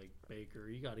around like Baker.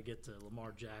 You got to get to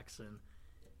Lamar Jackson.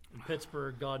 In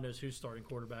Pittsburgh, God knows who's starting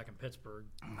quarterback in Pittsburgh.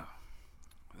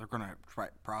 They're going to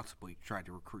possibly try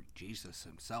to recruit Jesus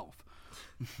himself.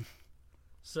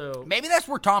 So maybe that's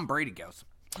where Tom Brady goes.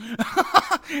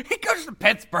 He goes to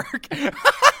Pittsburgh.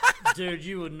 Dude,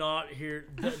 you would not hear.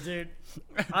 Dude,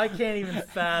 I can't even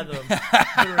fathom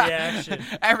the reaction.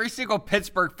 Every single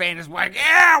Pittsburgh fan is like,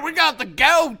 "Yeah, we got the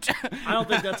GOAT." I don't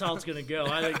think that's how it's going to go.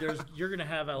 I think you're going to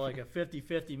have like a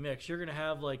 50-50 mix. You're going to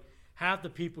have like half the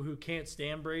people who can't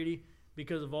stand Brady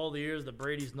because of all the years that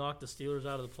Brady's knocked the Steelers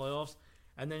out of the playoffs,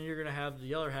 and then you're going to have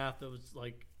the other half that was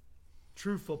like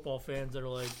true football fans that are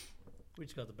like, we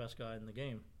just got the best guy in the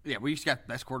game. Yeah, we just got the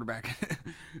best quarterback.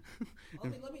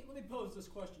 Let me pose this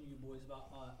question to you boys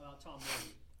about Tom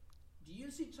Brady. Do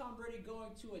you see Tom Brady going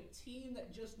to a team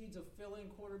that just needs a fill-in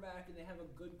quarterback and they have a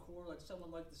good core, like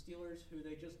someone like the Steelers, who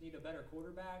they just need a better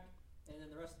quarterback, and then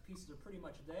the rest of the pieces are pretty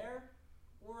much there?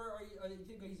 Or are you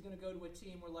think he's going to go to a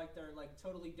team where like they're like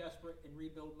totally desperate in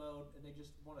rebuild mode and they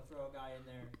just want to throw a guy in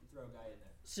there?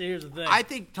 See, here's the thing. I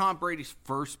think Tom Brady's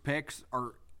first picks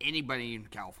are anybody in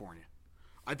California.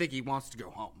 I think he wants to go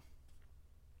home.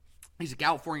 He's a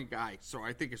California guy, so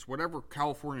I think it's whatever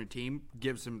California team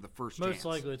gives him the first chance. Most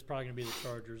likely it's probably going to be the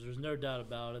Chargers. There's no doubt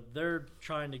about it. They're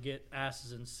trying to get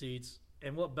asses in seats,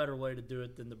 and what better way to do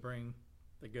it than to bring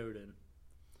the GOAT in?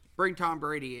 Bring Tom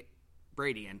Brady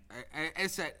in. I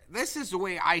said, this is the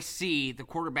way I see the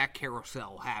quarterback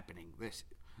carousel happening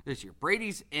this year.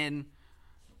 Brady's in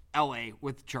L.A.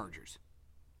 with the Chargers.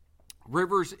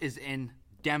 Rivers is in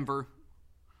Denver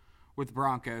with the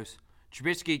Broncos.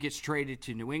 Trubisky gets traded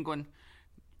to New England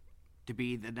to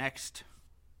be the next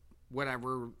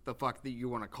whatever the fuck that you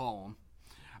want to call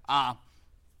him.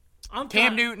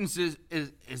 Cam Newton's is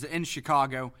in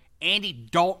Chicago. Andy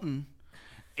Dalton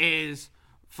is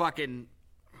fucking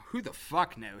who the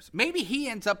fuck knows. Maybe he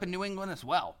ends up in New England as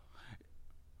well.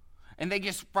 And they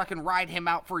just fucking ride him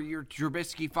out for a year.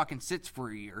 Trubisky fucking sits for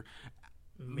a year.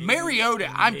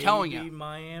 Mariota, I'm telling you.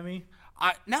 Miami?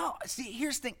 No, see,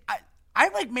 here's the thing. I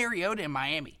like Mariota in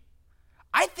Miami.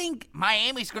 I think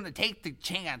Miami's going to take the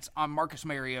chance on Marcus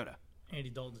Mariota. Andy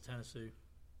Dalton to Tennessee.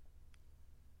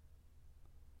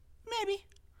 Maybe.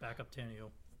 Back up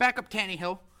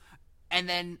Tannehill. And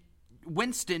then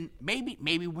Winston,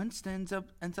 maybe Winston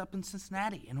ends up in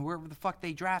Cincinnati. And wherever the fuck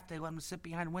they draft, they let him sit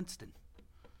behind Winston.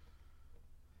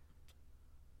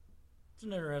 It's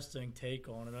an interesting take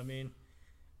on it. I mean,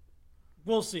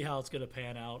 we'll see how it's going to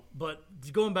pan out. But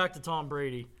going back to Tom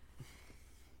Brady,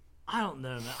 I don't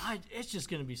know, man. It's just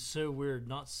going to be so weird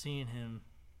not seeing him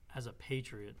as a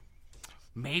Patriot.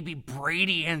 Maybe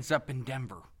Brady ends up in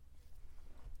Denver.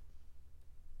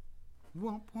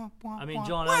 I mean,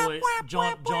 John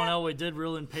Elway did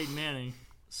reel in Peyton Manning,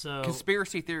 so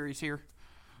conspiracy theories here.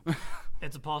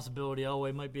 It's a possibility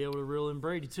Elway might be able to reel in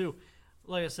Brady too.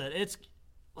 Like I said, it's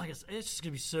just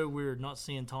gonna be so weird not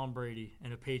seeing Tom Brady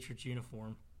in a Patriots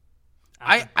uniform.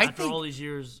 After all these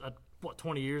years,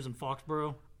 20 years in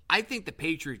Foxborough. I think the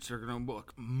Patriots are going to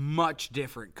look much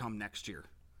different come next year.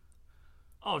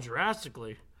 Oh,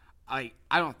 drastically. I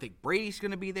don't think Brady's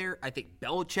going to be there. I think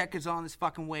Belichick is on his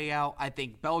fucking way out. I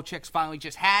think Belichick's finally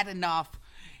just had enough.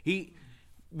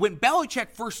 When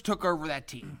Belichick first took over that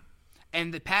team,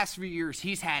 and the past few years,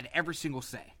 he's had every single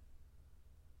say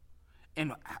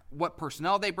in what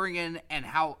personnel they bring in and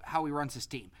how he runs his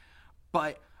team.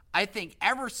 But I think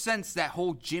ever since that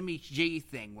whole Jimmy G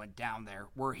thing went down there,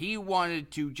 where he wanted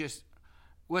to just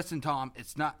listen, Tom,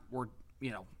 it's not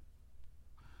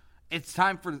it's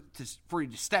time for you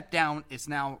to step down. It's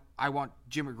now I want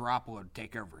Jimmy Garoppolo to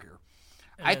take over here.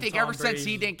 I think ever since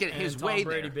he didn't get his way there,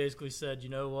 Tom Brady basically said, you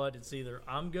know what, it's either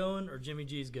I'm going or Jimmy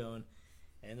G's going,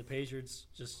 and the Patriots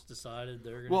just decided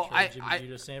they're going to trade Jimmy G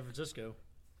to San Francisco.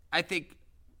 I think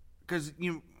because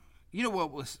you know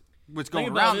what's going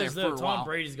around there for a while. Tom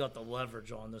Brady's got the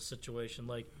leverage on this situation.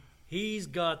 Like, he's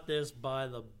got this by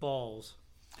the balls.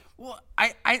 Well,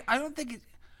 I don't think it.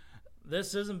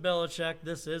 This isn't Belichick.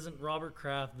 This isn't Robert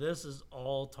Kraft. This is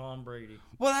all Tom Brady.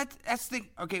 Well, that's the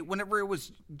okay. Whenever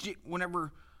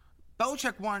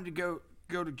Belichick wanted to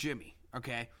go to Jimmy,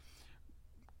 okay,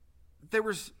 there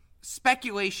was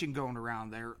speculation going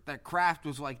around there that Kraft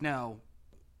was like, no,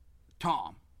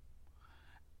 Tom.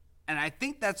 And I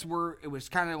think that's where it was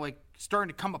kind of like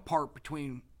starting to come apart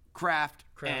between Kraft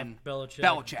and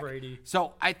Belichick, Brady.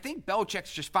 So I think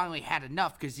Belichick's just finally had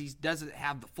enough because he doesn't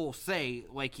have the full say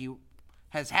like he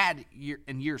has had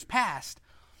in years past.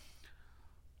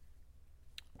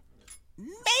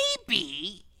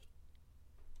 Maybe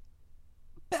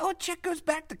Belichick goes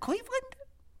back to Cleveland?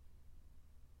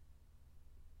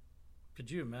 Could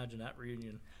you imagine that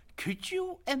reunion? Could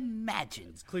you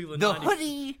imagine Cleveland the 90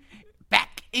 hoodie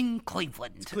back in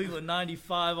Cleveland? It's Cleveland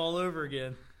 95 all over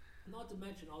again. Not to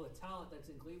mention all the talent that's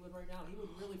in Cleveland right now. He would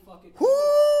really fucking.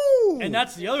 Woo! And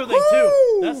that's the other thing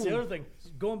too. That's the other thing.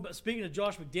 Speaking of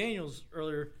Josh McDaniels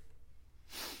earlier,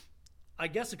 I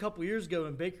guess a couple years ago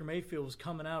when Baker Mayfield was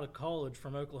coming out of college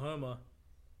from Oklahoma,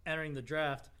 entering the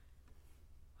draft,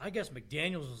 I guess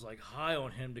McDaniels was like high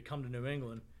on him to come to New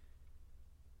England.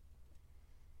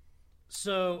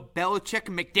 So Belichick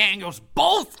and McDaniels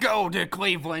both go to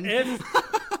Cleveland. and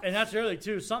that's early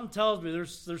too. Something tells me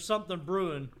there's something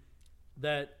brewing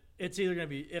that it's either going to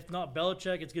be, if not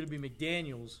Belichick, it's going to be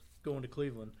McDaniels going to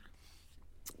Cleveland.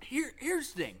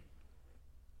 Here's the thing.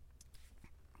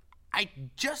 I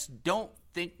just don't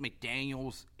think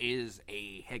McDaniels is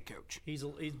a head coach. He's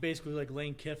basically like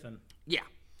Lane Kiffin. Yeah.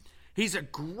 He's a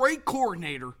great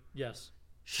coordinator. Yes.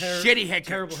 Shitty head coach.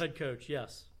 Terrible head coach,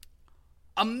 yes.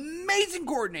 Amazing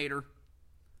coordinator.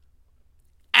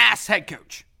 Ass head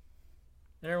coach.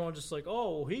 And everyone's just like,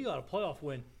 oh, well, he got a playoff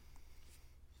win.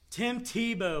 Tim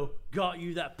Tebow got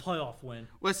you that playoff win.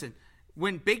 Listen,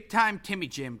 when big-time Timmy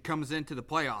Jim comes into the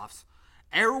playoffs,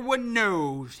 everyone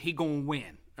knows he gonna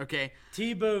win, okay?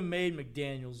 Tebow made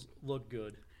McDaniels look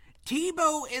good.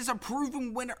 Tebow is a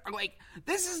proven winner. Like,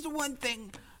 this is the one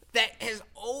thing that has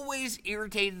always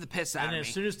irritated the piss out And of as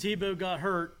me. soon as Tebow got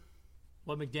hurt,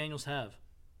 what McDaniels have?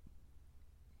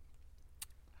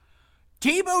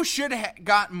 Tebow should have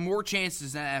gotten more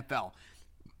chances in the NFL.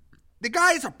 The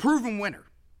guy is a proven winner.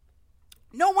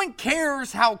 No one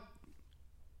cares how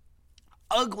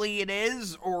ugly it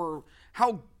is or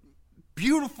how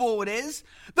beautiful it is.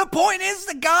 The point is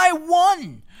the guy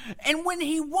won. And when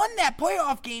he won that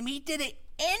playoff game, he did it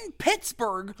in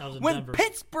Pittsburgh. That was in when Denver.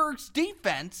 Pittsburgh's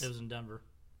defense... It was in Denver.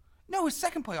 No, his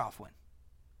second playoff win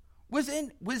was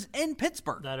in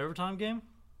Pittsburgh. That overtime game?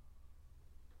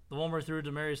 The one where he threw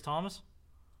Demaryius Thomas?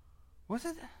 Was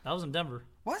it? That was in Denver.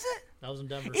 Was it? That was in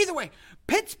Denver. Either way,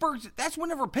 that's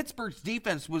whenever Pittsburgh's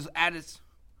defense was at its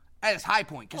high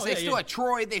point because they still had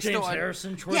Troy, they James still had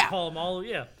Harrison, Troy Polamalu,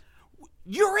 yeah.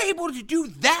 You're able to do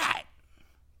that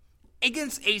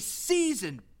against a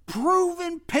seasoned,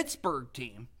 proven Pittsburgh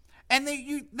team, and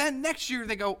then next year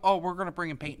they go, oh, we're going to bring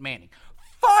in Peyton Manning.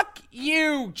 Fuck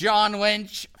you, John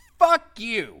Lynch. Fuck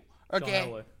you. Okay. John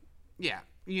Elway. Yeah,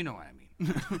 you know what I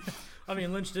mean. I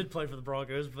mean, Lynch did play for the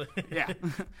Broncos, but Yeah,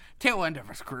 tail end of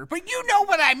his career. But you know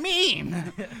what I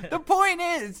mean. The point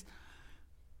is,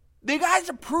 the guy's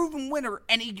a proven winner,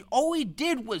 and all he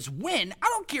did was win. I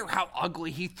don't care how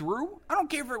ugly he threw. I don't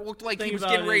care if it looked like he was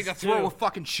getting ready to throw a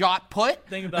fucking shot put.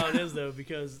 Thing about it is, though,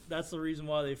 because that's the reason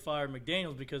why they fired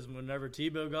McDaniels, because whenever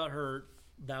Tebow got hurt,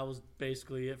 that was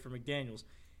basically it for McDaniels.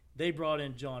 They brought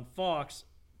in John Fox,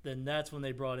 then that's when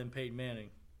they brought in Peyton Manning.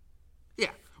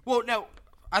 Yeah. Well, no,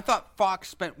 I thought Fox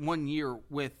spent 1 year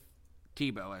with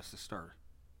Tebow as the starter.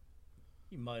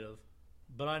 He might have.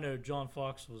 But I know John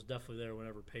Fox was definitely there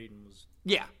whenever Peyton was.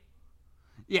 Yeah.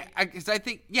 Yeah, because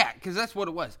that's what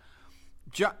it was.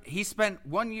 He spent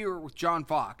 1 year with John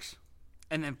Fox,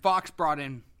 and then Fox brought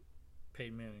in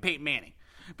Peyton Manning.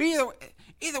 But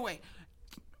either way,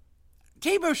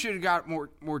 Tebow should have got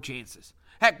more chances.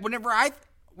 Heck,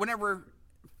 whenever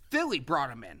Philly brought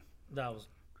him in, that was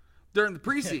during the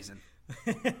preseason,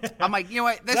 I'm like, you know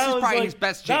what? This is probably his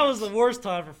best chance. That was the worst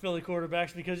time for Philly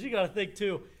quarterbacks because you got to think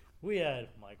too. We had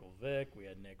Michael Vick, we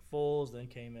had Nick Foles, then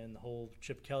came in the whole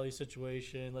Chip Kelly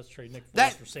situation. Let's trade Nick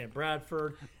Foles for Sam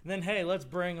Bradford, and then hey, let's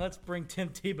bring Tim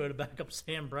Tebow to back up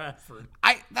Sam Bradford.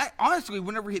 Honestly,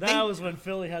 that was when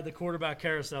Philly had the quarterback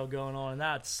carousel going on, and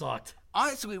that sucked.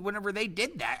 Honestly, whenever they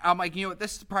did that, I'm like, you know what?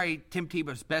 This is probably Tim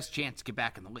Tebow's best chance to get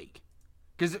back in the league.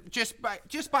 Because just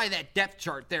by that depth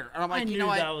chart there, and I'm like, you know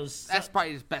what? That's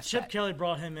probably his best. Chip Kelly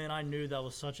brought him in. I knew that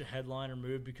was such a headliner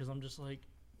move because I'm just like,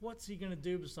 what's he gonna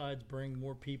do besides bring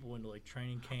more people into like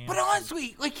training camp? But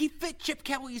honestly, like he fit Chip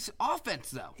Kelly's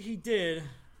offense though. He did,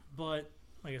 but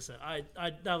like I said, I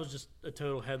that was just a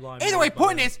total headline. Either way,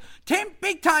 point is,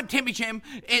 big time Timmy Jim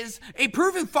is a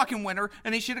proven fucking winner,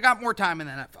 and he should have got more time in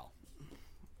the NFL.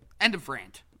 End of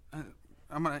rant.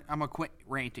 I'm gonna quit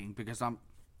ranting because I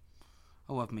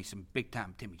love me some big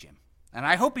time Timmy Jim, and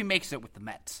I hope he makes it with the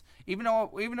Mets. Even though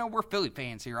we're Philly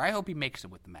fans here, I hope he makes it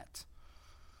with the Mets.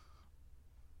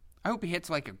 I hope he hits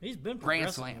like a He's been grand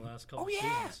progressing slam. the last couple Oh yeah,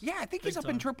 seasons. yeah. I think Big he's up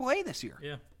in time. AAA this year.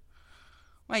 Yeah,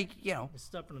 Like, you know, he's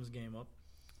stepping his game up.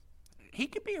 he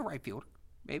could be a right fielder,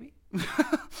 maybe.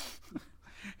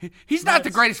 He's not the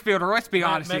Mets- greatest fielder. Let's be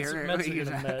honest Mets, here. Mets are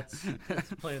gonna Mets.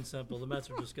 It's plain and simple. The Mets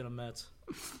are just gonna Mets.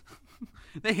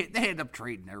 They end up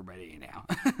trading everybody now.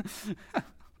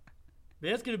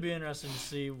 Yeah, it's going to be interesting to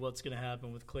see what's going to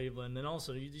happen with Cleveland. And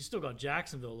also, you still got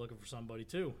Jacksonville looking for somebody,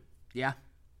 too. Yeah.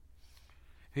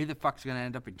 Who the fuck's going to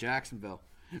end up in Jacksonville?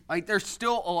 Like, there's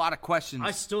still a lot of questions.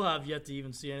 I still have yet to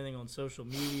even see anything on social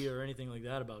media or anything like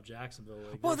that about Jacksonville.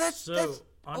 Like, well, they're that's so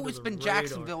under always the been radar.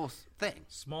 Jacksonville's thing.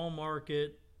 Small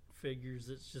market figures.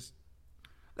 It's just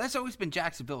That's always been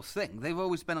Jacksonville's thing. They've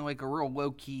always been like a real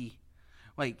low key.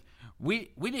 Like we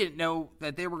didn't know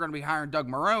that they were going to be hiring Doug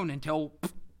Marrone until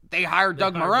they hired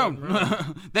Doug hired Marrone. Doug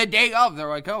Marrone. The day of, they're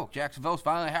like, "Oh, Jacksonville's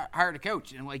finally hired a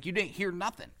coach," and like you didn't hear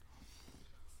nothing.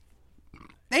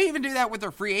 They even do that with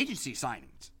their free agency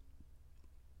signings.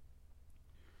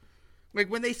 Like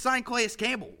when they signed Calais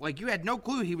Campbell, like you had no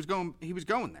clue he was going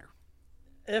there.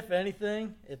 if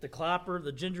anything, if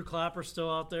the Ginger Clapper's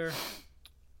still out there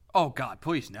Oh God,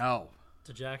 please no.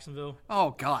 to Jacksonville.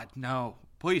 Oh God, no.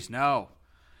 Please no.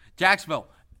 Jacksonville.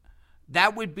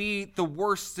 That would be the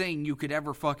worst thing you could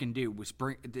ever fucking do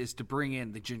is to bring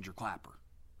in the Ginger Clapper.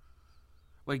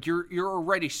 Like you're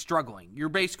already struggling. You're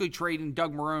basically trading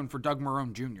Doug Marrone for Doug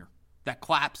Marrone Jr. That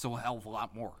claps a hell of a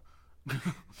lot more.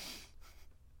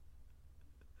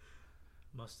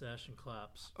 Mustache and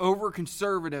claps. Over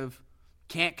conservative,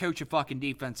 can't coach a fucking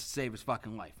defense to save his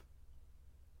fucking life.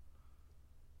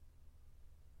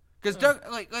 Because Doug,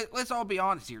 let's all be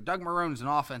honest here. Doug Marrone's an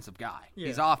offensive guy. Yeah.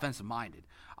 He's offensive minded.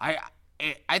 I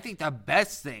think the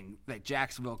best thing that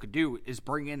Jacksonville could do is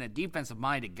bring in a defensive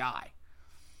minded guy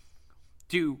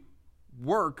to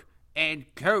work and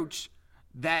coach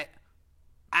that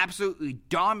absolutely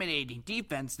dominating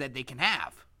defense that they can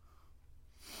have.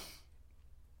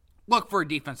 Look for a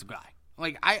defensive guy.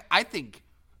 Like I think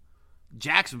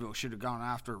Jacksonville should have gone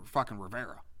after fucking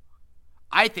Rivera.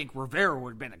 I think Rivera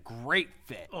would have been a great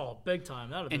fit. Oh, big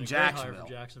time. That would have been In a great hire Jacksonville.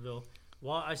 for Jacksonville.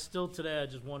 Why? I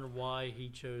just wonder why he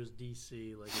chose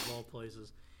D.C., like, of all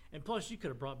places. And plus, you could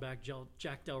have brought back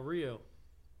Jack Del Rio,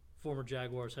 former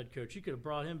Jaguars head coach. You could have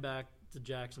brought him back to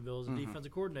Jacksonville as a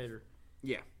defensive coordinator.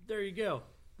 Yeah. There you go.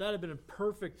 That would have been a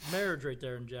perfect marriage right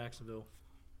there in Jacksonville.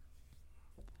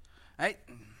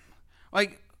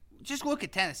 Like, just look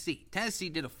at Tennessee. Tennessee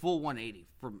did a full 180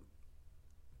 from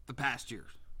the past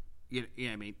years. You know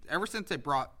what I mean? Ever since they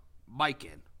brought Mike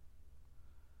in,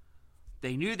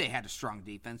 they knew they had a strong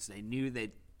defense. They knew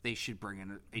that they should bring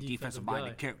in a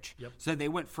defensive-minded guy. coach. Yep. So they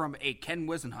went from a Ken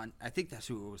Wisenhunt. I think that's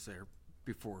who was there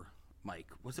before Mike.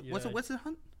 Was it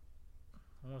Wisenhunt?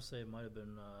 I want to say it might have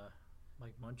been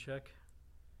Mike Munchak.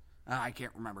 I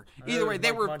can't remember. I know Either it way, was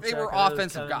they Mike were Munchak. they were I know it was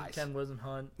offensive guys. Ken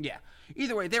Wisenhunt. Yeah.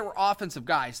 Either way, they were offensive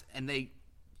guys, and they're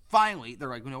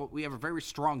like, you know what, we have a very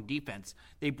strong defense.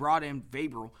 They brought in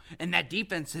Vrabel, and that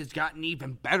defense has gotten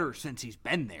even better since he's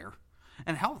been there.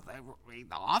 And hell, the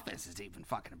offense has even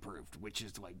fucking improved, which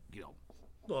is like, you know.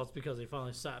 Well, it's because they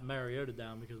finally sat Mariota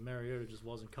down because Mariota just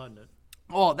wasn't cutting it.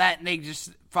 Well, that, and they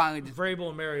just finally. Vrabel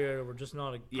and Mariota were just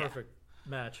not a Yeah. perfect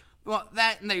match. Well,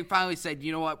 that, and they finally said,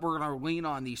 you know what, we're going to lean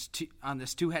on this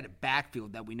two-headed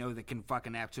backfield that we know that can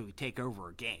fucking absolutely take over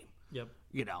a game. Yep.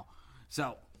 You know.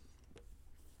 So.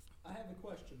 I have a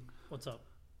question. What's up?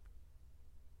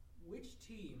 Which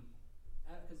team,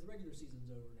 because the regular season's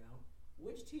over now,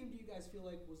 which team do you guys feel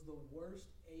like was the worst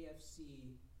AFC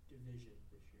division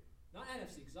this year? Not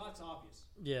NFC, because that's obvious.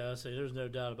 Yeah, I say there's no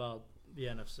doubt about the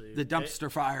NFC. The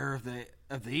dumpster fire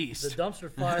of the East. The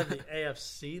dumpster fire of the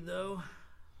AFC, though.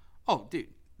 Oh, dude,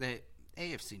 the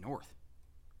AFC North.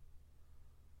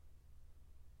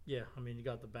 Yeah, I mean, you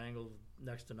got the Bengals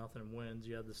next to nothing in wins.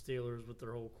 You had the Steelers with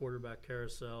their whole quarterback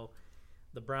carousel.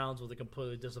 The Browns with a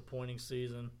completely disappointing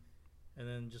season. And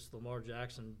then just Lamar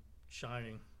Jackson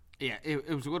shining. Yeah, it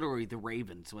was literally the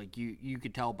Ravens. Like, you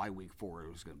could tell by week 4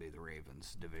 it was going to be the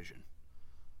Ravens division.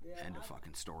 Yeah, End of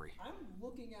fucking story. I'm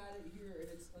looking at it here, and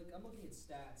it's like I'm looking at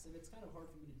stats, and it's kind of hard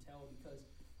for me to tell because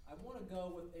I want to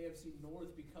go with AFC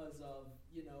North because of,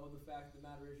 you know, the fact of the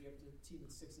matter is you have a team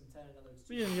that's 6-10, another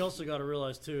But yeah, and you also got to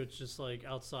realize, too, it's just like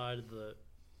outside of the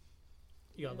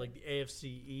 – you got like the AFC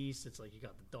East. It's like you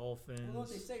got the Dolphins. Well,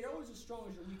 what they say, you're always as strong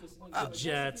as your weakest link. The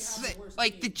Jets.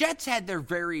 The Jets had their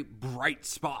very bright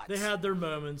spots. They had their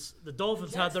moments. The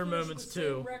Dolphins had their moments, the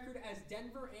too. same record as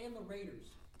Denver and the Raiders.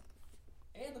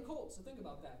 And the Colts, so think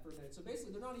about that for a minute. So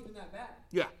basically, they're not even that bad.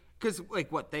 Yeah, because,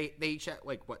 like, what, they each had,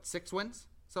 like, what, 6 wins?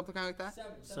 Something kind of like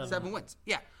that? Seven. 7 wins.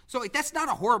 Yeah. So, like, that's not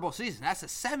a horrible season. That's a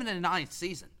 7-9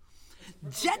 season.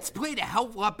 Jets played a hell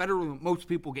of a lot better than most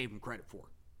people gave them credit for.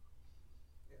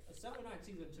 A 7-9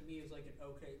 season to me is like an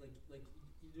okay, like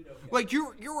you did okay. Like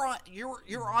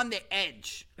you're on the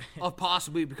edge of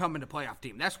possibly becoming a playoff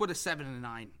team. That's what a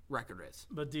 7-9 record is.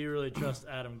 But do you really trust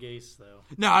Adam Gase though?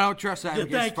 No, I don't trust that.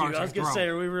 Thank you. I was gonna say,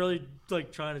 are we really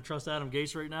like trying to trust Adam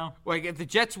Gase right now? Like if the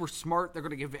Jets were smart, they're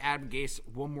gonna give Adam Gase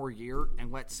one more year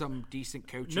and let some decent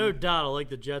coaching. No doubt, I like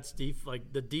the Jets.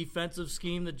 Like the defensive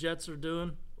scheme the Jets are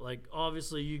doing. Like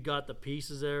obviously you got the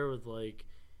pieces there with like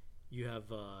you have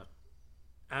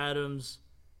Adams.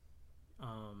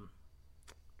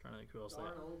 Trying to think who else.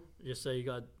 Just say you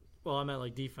got. Well, I meant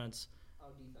like defense. Oh,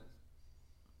 defense.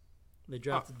 They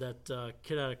drafted that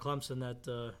kid out of Clemson.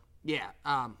 That yeah.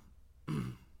 I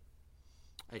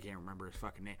can't remember his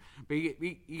fucking name. But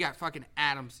you got fucking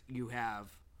Adams. You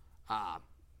have the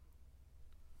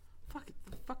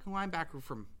fucking linebacker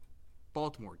from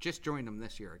Baltimore. Just joined them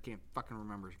this year. I can't fucking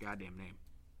remember his goddamn name.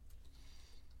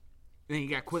 And then you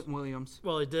got Quentin Williams.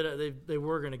 Well, they did it. They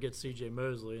were going to get C.J.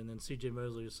 Mosley, and then C.J.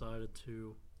 Mosley decided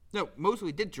to. No,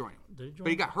 Mosley did join him. Did he join? But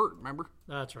he got hurt, remember?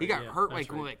 That's right. He got hurt that's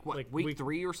right. week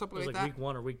 3 or something it was like like that? week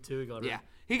 1 or week 2 he got hurt. Yeah,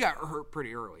 he got hurt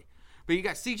pretty early. But you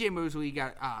got C.J. Mosley, you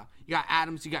got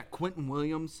Adams, you got Quentin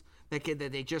Williams, that kid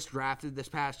that they just drafted this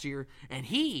past year, and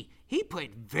he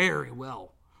played very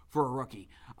well for a rookie.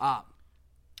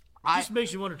 Just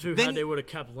makes you wonder too how they would have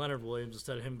kept Leonard Williams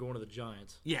instead of him going to the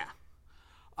Giants. Yeah.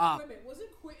 Wait a minute,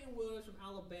 wasn't Quentin Williams from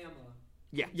Alabama?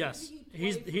 Yeah. Yes. He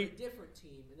played for a different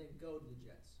team and then go to the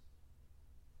Jets.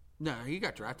 No, he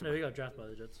got drafted. No, he got drafted by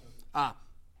the Jets.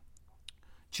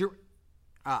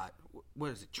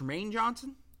 What is it? Jermaine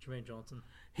Johnson? Jermaine Johnson.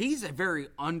 He's a very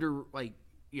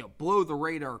below the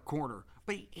radar corner,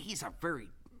 but he's a very,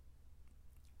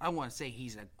 I don't want to say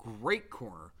he's a great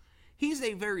corner. He's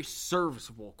a very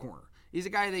serviceable corner. He's a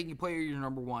guy that you can play your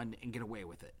number one and get away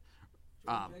with it.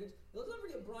 Let's not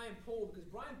forget Brian Poole, because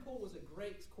Brian Poole was a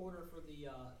great corner for the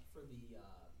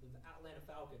Atlanta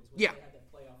Falcons when they had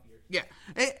that playoff year. Yeah,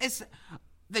 it's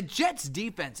the Jets'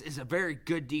 defense is a very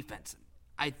good defense.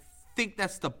 I think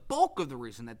that's the bulk of the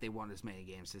reason that they won as many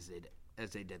games as they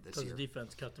did this year. Because the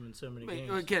defense kept them in so many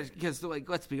games. Because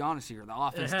let's be honest here, the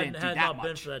offense had didn't do that not much.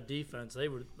 been for that defense, they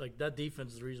would that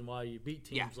defense is the reason why you beat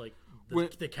teams like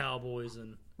the Cowboys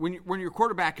and when your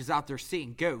quarterback is out there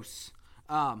seeing ghosts,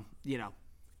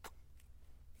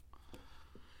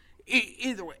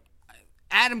 either way,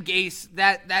 Adam Gase,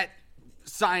 that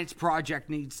science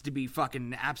project needs to be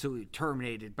fucking absolutely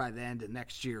terminated by the end of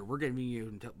next year. We're giving you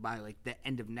until by like the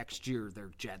end of next year,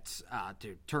 their Jets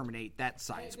to terminate that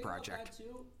science project.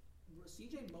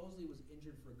 C.J. Mosley was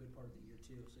injured for a good part of the year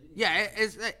too. So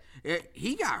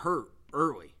he got hurt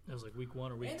early. It was like week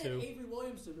 1 or week 2. And Avery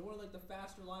Williamson, one of like the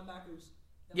faster linebackers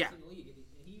in the league, and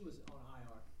he was on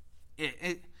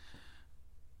IR.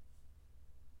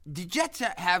 The Jets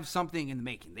have something in the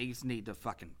making. They just need to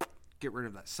fucking get rid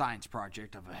of that science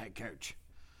project of a head coach.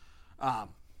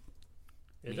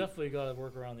 You definitely got to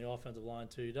work around the offensive line,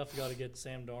 too. You definitely got to get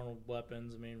Sam Darnold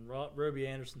weapons. I mean, Robbie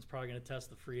Anderson's probably going to test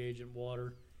the free agent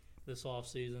water this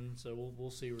offseason, so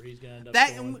we'll see where he's going to end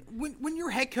up going. When your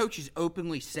head coach is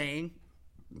openly saying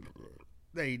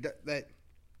that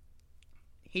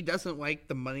he doesn't like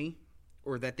the money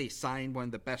or that they signed one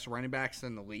of the best running backs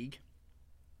in the league,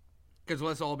 because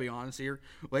let's all be honest here,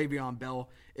 Le'Veon Bell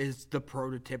is the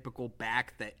prototypical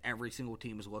back that every single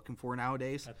team is looking for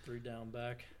nowadays. That 3-down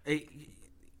back.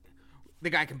 The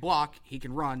guy can block, he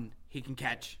can run, he can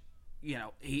catch.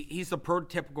 He's the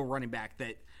prototypical running back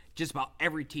that just about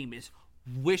every team is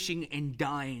wishing and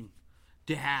dying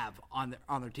to have on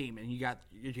their team. And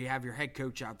you have your head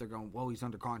coach out there going, well, he's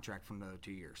under contract for another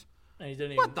 2 years. And he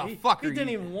didn't fuck he didn't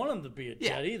even want him to be a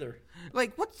Jet either.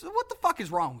 Like, what the fuck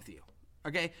is wrong with you?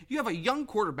 Okay? You have a young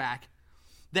quarterback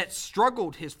that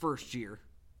struggled his first year.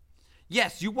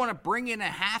 Yes, you want to bring in a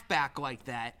halfback like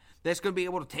that that's going to be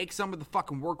able to take some of the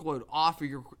fucking workload off of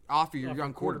your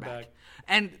young quarterback.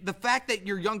 And the fact that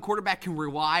your young quarterback can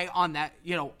rely on that,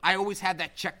 I always had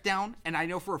that check down, and I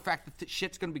know for a fact that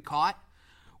shit's going to be caught.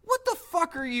 What the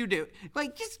fuck are you doing?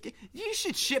 Like, you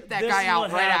should ship that guy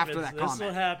out right after that comment. This is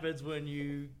what happens when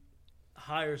you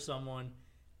hire someone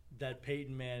that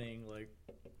Peyton Manning,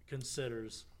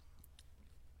 considers.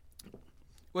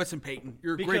 Listen, Peyton,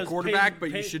 you're a great quarterback, but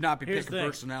you should not be picking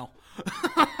personnel.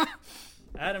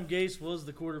 Adam Gase was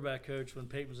the quarterback coach when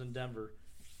Peyton was in Denver.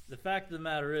 The fact of the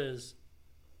matter is,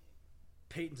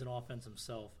 Peyton's an offense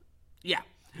himself. Yeah.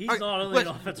 He's not only an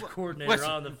offensive coordinator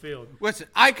on the field. Listen,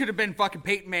 I could have been fucking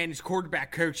Peyton Manning's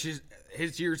quarterback coach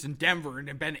his years in Denver and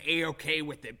have been A-okay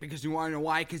with it because you want to know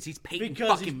why? Because he's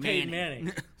Peyton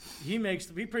Manning. He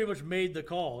pretty much made the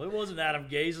call. It wasn't Adam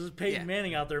Gase. It was Peyton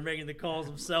Manning out there making the calls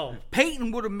himself.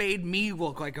 Peyton would have made me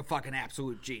look like a fucking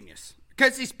absolute genius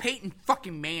because he's Peyton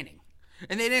fucking Manning.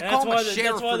 And they didn't call him a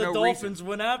sheriff for no reason. That's why the Dolphins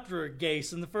went after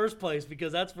Gase in the first place,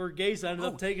 because that's where Gase ended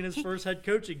up taking his first head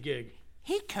coaching gig.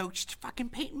 He coached fucking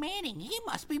Peyton Manning. He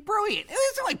must be brilliant. It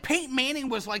wasn't like Peyton Manning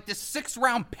was like the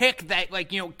 6th-round pick that, like,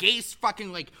 Gase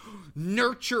fucking, like,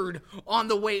 nurtured on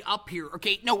the way up here,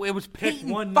 okay? No, it was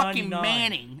Peyton fucking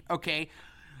Manning, okay,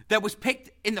 that was picked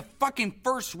in the fucking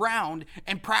first round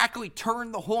and practically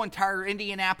turned the whole entire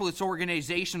Indianapolis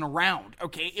organization around,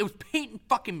 okay? It was Peyton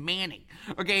fucking Manning,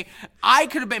 okay? I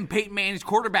could have been Peyton Manning's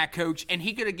quarterback coach, and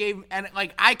he could have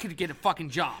I could get a fucking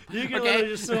job. You could literally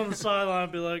just sit on the sideline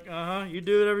and be like, you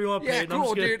do whatever you want, Peyton. Yeah,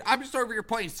 cool, dude. I'm just over here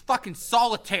playing fucking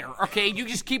solitaire, okay? You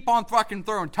just keep on fucking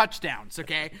throwing touchdowns,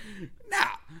 okay?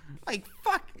 Nah,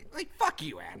 fuck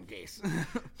you, Adam Gase.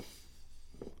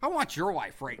 I want your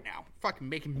life right now. Fucking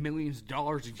making millions of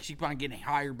dollars and keep on getting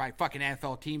hired by fucking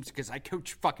NFL teams because I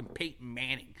coach fucking Peyton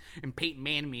Manning. And Peyton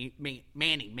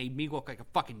Manning made me look like a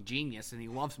fucking genius, and he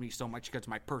loves me so much because of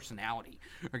my personality.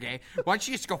 Okay? Why don't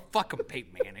you just go fuck him,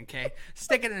 Peyton Manning, okay?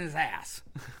 Stick it in his ass.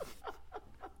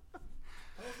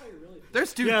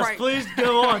 There's two. Yes, please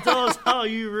go on. Tell us how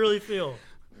you really feel.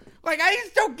 Like, I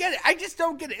just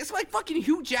don't get it. It's like fucking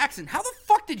Hugh Jackson. How the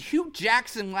fuck did Hugh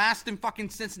Jackson last in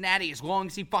fucking Cincinnati as long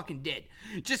as he fucking did?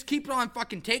 Just keep on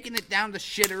fucking taking it down the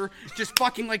shitter. Just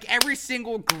fucking like every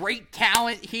single great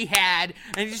talent he had.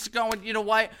 And just going, you know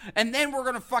what? And then we're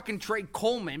going to fucking trade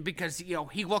Coleman because,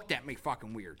 he looked at me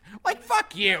fucking weird. Like,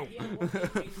 fuck you. He had 1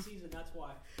 8 season, that's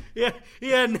why. Yeah, he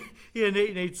had an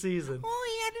 8-8 season. Oh,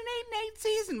 he had an 8-8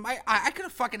 season. I could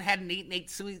have fucking had an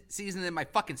 8-8 season in my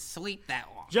fucking sleep that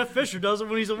long. Jeff Fisher does it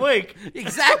when he's awake.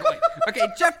 Exactly. Okay,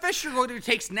 Jeff Fisher literally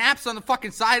takes naps on the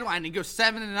fucking sideline and goes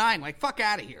 7-9. Like, fuck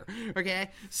out of here. Okay?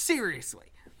 Seriously.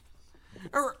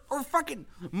 Or fucking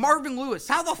Marvin Lewis.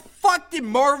 How the fuck did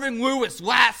Marvin Lewis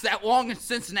last that long in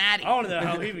Cincinnati? I want to know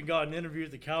how he even got an interview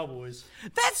with the Cowboys.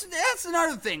 That's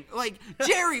another thing. Like,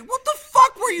 Jerry, what the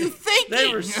fuck were you thinking? They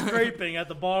were scraping at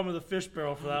the bottom of the fish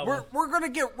barrel for that one. We're going to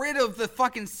get rid of the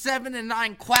fucking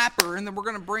 7-9 clapper, and then we're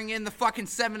going to bring in the fucking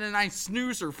 7-9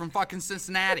 snoozer from fucking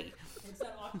Cincinnati. It's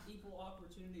that equal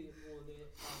opportunity rule.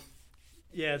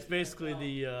 Yeah, it's basically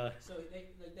the... So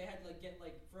they had to get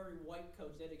for every white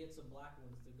coach, they had to get some black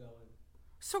ones to go in.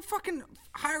 So fucking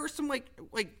hire some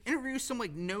interview some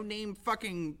no-name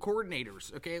fucking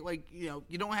coordinators, okay? Like, you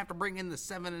don't have to bring in the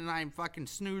 7-9 fucking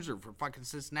snoozer for fucking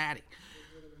Cincinnati.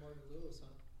 Marvin Lewis,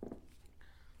 huh?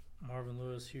 Marvin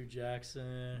Lewis, Hugh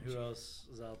Jackson, who else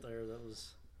is out there that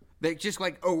was... They just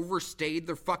overstayed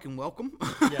their fucking welcome?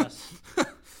 Yes.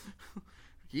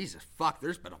 Jesus fuck,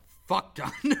 there's been a fuck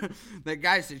ton. That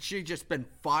guy said she'd just been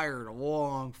fired a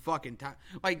long fucking time.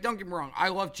 Like, don't get me wrong, I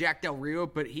love Jack Del Rio,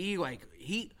 but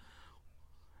his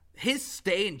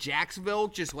stay in Jacksonville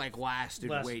just lasted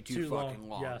way too fucking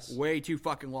long. Yes. Way too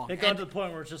fucking long. It got to the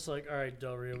point where it's just like, all right,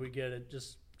 Del Rio, we get it.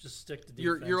 Just stick to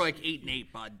defense. You're like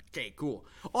 8-8, bud. Okay, cool.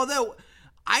 Although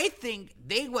I think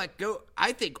they let go.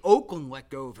 I think Oakland let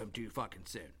go of him too fucking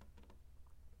soon.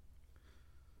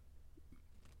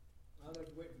 I was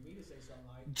waiting for me to say something.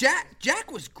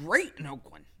 Jack was great in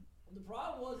Oakland. The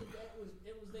problem was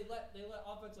they let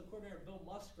offensive coordinator Bill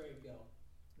Musgrave go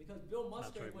because Bill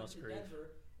Musgrave went to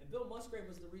Denver, and Bill Musgrave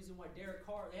was the reason why Derek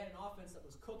Carr, they had an offense that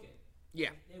was cooking.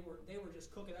 Yeah, they were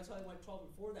just cooking. That's why they went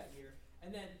 12-4 that year.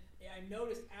 And then I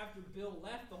noticed after Bill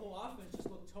left, the whole offense just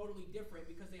looked totally different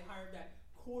because they hired that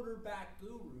quarterback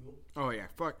guru. Oh yeah,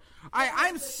 fuck.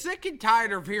 I'm sick and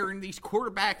tired of hearing these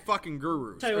quarterback fucking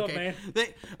gurus. Tell you what, man.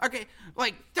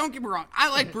 Don't get me wrong. I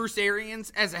like Bruce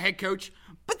Arians as a head coach,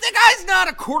 but the guy's not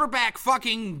a quarterback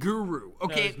fucking guru.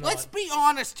 Okay, no, let's be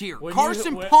honest here.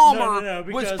 Palmer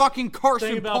was fucking Carson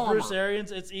thing about Palmer. Bruce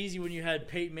Arians, it's easy when you had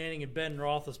Peyton Manning and Ben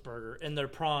Roethlisberger in their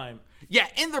prime. Yeah,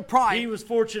 in their prime. He was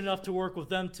fortunate enough to work with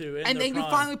them too. And then you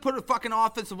finally put a fucking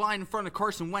offensive line in front of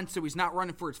Carson Wentz, so he's not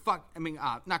running for his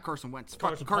not Carson Wentz,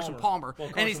 Carson Palmer. Well,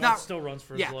 and he's Wentz not still runs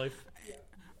for his life.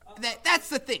 That's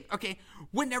the thing, okay?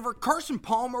 Whenever Carson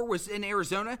Palmer was in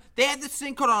Arizona, they had this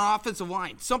thing called an offensive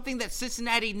line, something that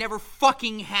Cincinnati never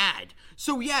fucking had.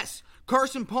 So yes,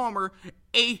 Carson Palmer,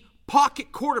 a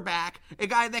pocket quarterback, a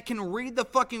guy that can read the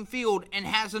fucking field and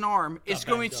has an arm, is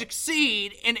going to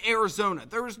succeed in Arizona.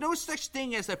 There is no such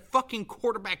thing as a fucking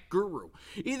quarterback guru.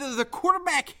 Either the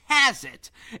quarterback has it,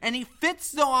 and he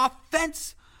fits the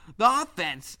offense,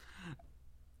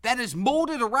 that is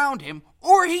molded around him,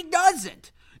 or he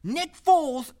doesn't. Nick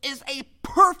Foles is a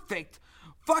perfect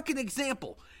fucking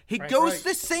example. He goes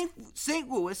to St.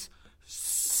 Louis,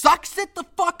 sucks it the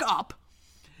fuck up,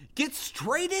 gets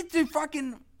traded to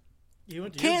fucking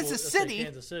Kansas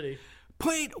City,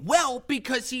 played well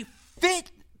because he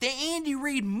fit the Andy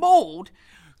Reid mold,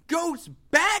 goes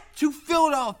back to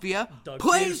Philadelphia,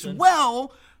 plays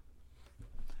well.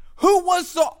 Who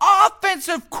was the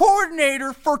offensive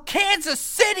coordinator for Kansas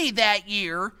City that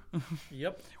year?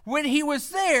 Yep. When he was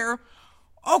there,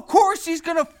 of course he's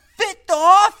going to fit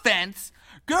the offense,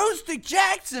 goes to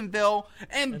Jacksonville,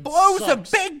 and blows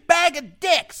sucks. a big bag of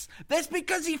dicks. That's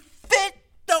because he fit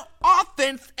the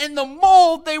offense and the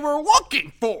mold they were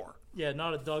looking for. Yeah,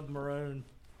 not a Doug Marrone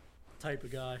type of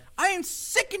guy. I am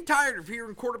sick and tired of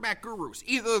hearing quarterback gurus.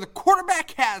 Either the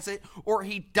quarterback has it or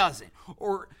he doesn't.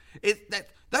 Or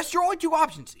that's your only two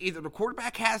options. Either the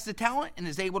quarterback has the talent and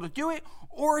is able to do it,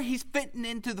 or he's fitting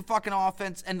into the fucking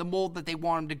offense and the mold that they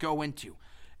want him to go into.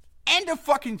 End of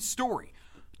fucking story.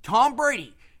 Tom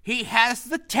Brady, he has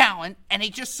the talent, and he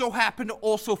just so happened to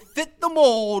also fit the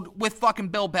mold with fucking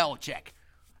Bill Belichick.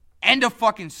 End of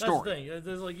fucking story. That's the thing.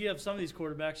 There's like, you have some of these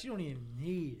quarterbacks, you don't even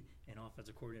need an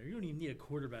offensive coordinator. You don't even need a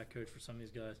quarterback coach for some of these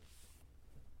guys.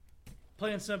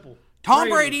 Plain and simple. Tom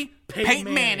Brady,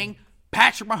 Peyton Manning,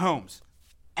 Patrick Mahomes.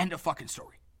 End of fucking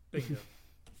story. Bingo.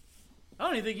 I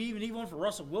don't even think he even need one for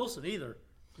Russell Wilson either.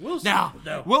 Wilson's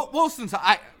Wilson's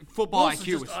football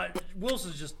IQ is...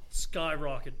 Wilson's just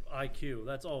skyrocket IQ.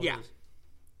 That's all it is.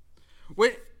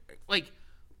 Went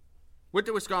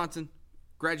to Wisconsin,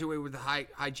 graduated with a high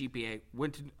GPA,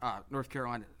 went to North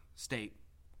Carolina State,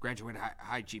 graduated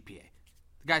high GPA.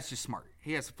 The guy's just smart.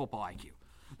 He has a football IQ.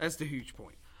 That's the huge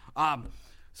point.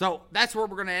 So that's where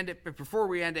we're going to end it. But before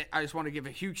we end it, I just want to give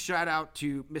a huge shout out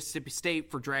to Mississippi State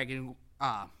for dragging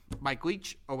Mike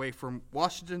Leach away from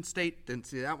Washington State. Didn't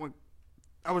see that one.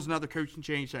 That was another coaching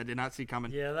change that I did not see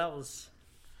coming. Yeah, that was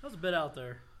a bit out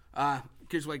there.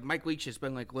 Because Mike Leach has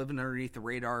been living underneath the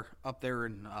radar up there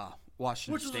in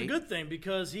Washington State. Which was a good thing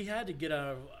because he had to get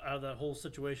out of that whole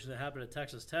situation that happened at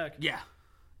Texas Tech. Yeah,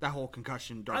 that whole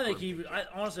concussion. Honestly,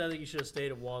 I think he should have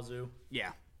stayed at Wazoo.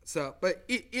 Yeah. So, but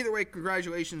either way,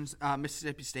 congratulations,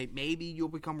 Mississippi State. Maybe you'll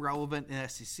become relevant in the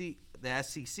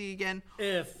SEC again.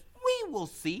 We will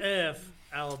see. If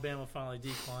Alabama finally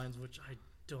declines, which I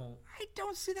don't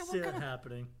see that one coming.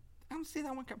 Happening. I don't see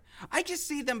that one coming. I just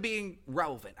see them being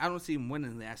relevant. I don't see them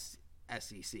winning the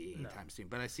SEC anytime soon,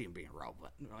 but I see them being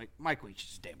relevant. Mike Leach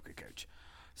is a damn good coach.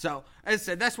 So, as I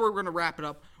said, that's where we're going to wrap it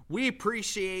up. We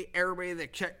appreciate everybody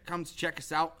that comes to check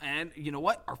us out. And you know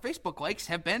what? Our Facebook likes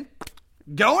have been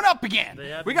going up again.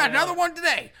 We got another one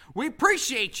today. We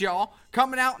appreciate y'all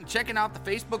coming out and checking out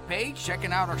the Facebook page,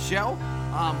 checking out our show.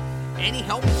 Any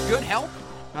help is good help.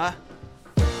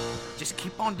 Just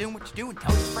keep on doing what you're doing.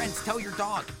 Tell your friends. Tell your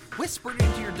dog. Whisper it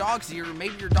into your dog's ear.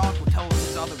 Maybe your dog will tell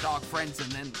his other dog friends,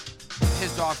 and then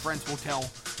his dog friends will tell,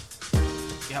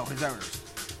 his owners.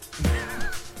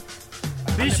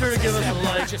 Be sure to give us a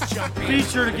like. Be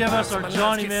sure to give us our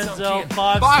Johnny Manziel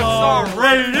 5-star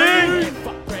rating.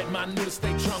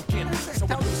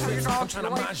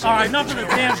 All right, enough of the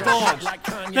damn dogs.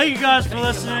 Thank you guys for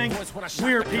listening.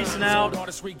 We are peacing out.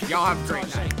 Y'all have a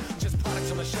great night.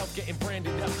 On the shelf getting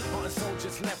branded up. Heart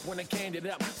soldiers left when I canned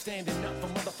up. Standing up for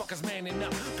motherfuckers manning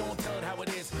up. Go and tell it how it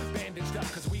is. Bandaged up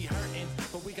cause we hurting.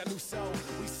 But we got new soul.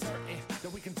 We certain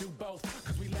that we can do both.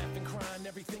 Cause we laughing, crying,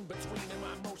 everything between. And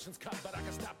my emotions cut, but I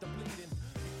can stop.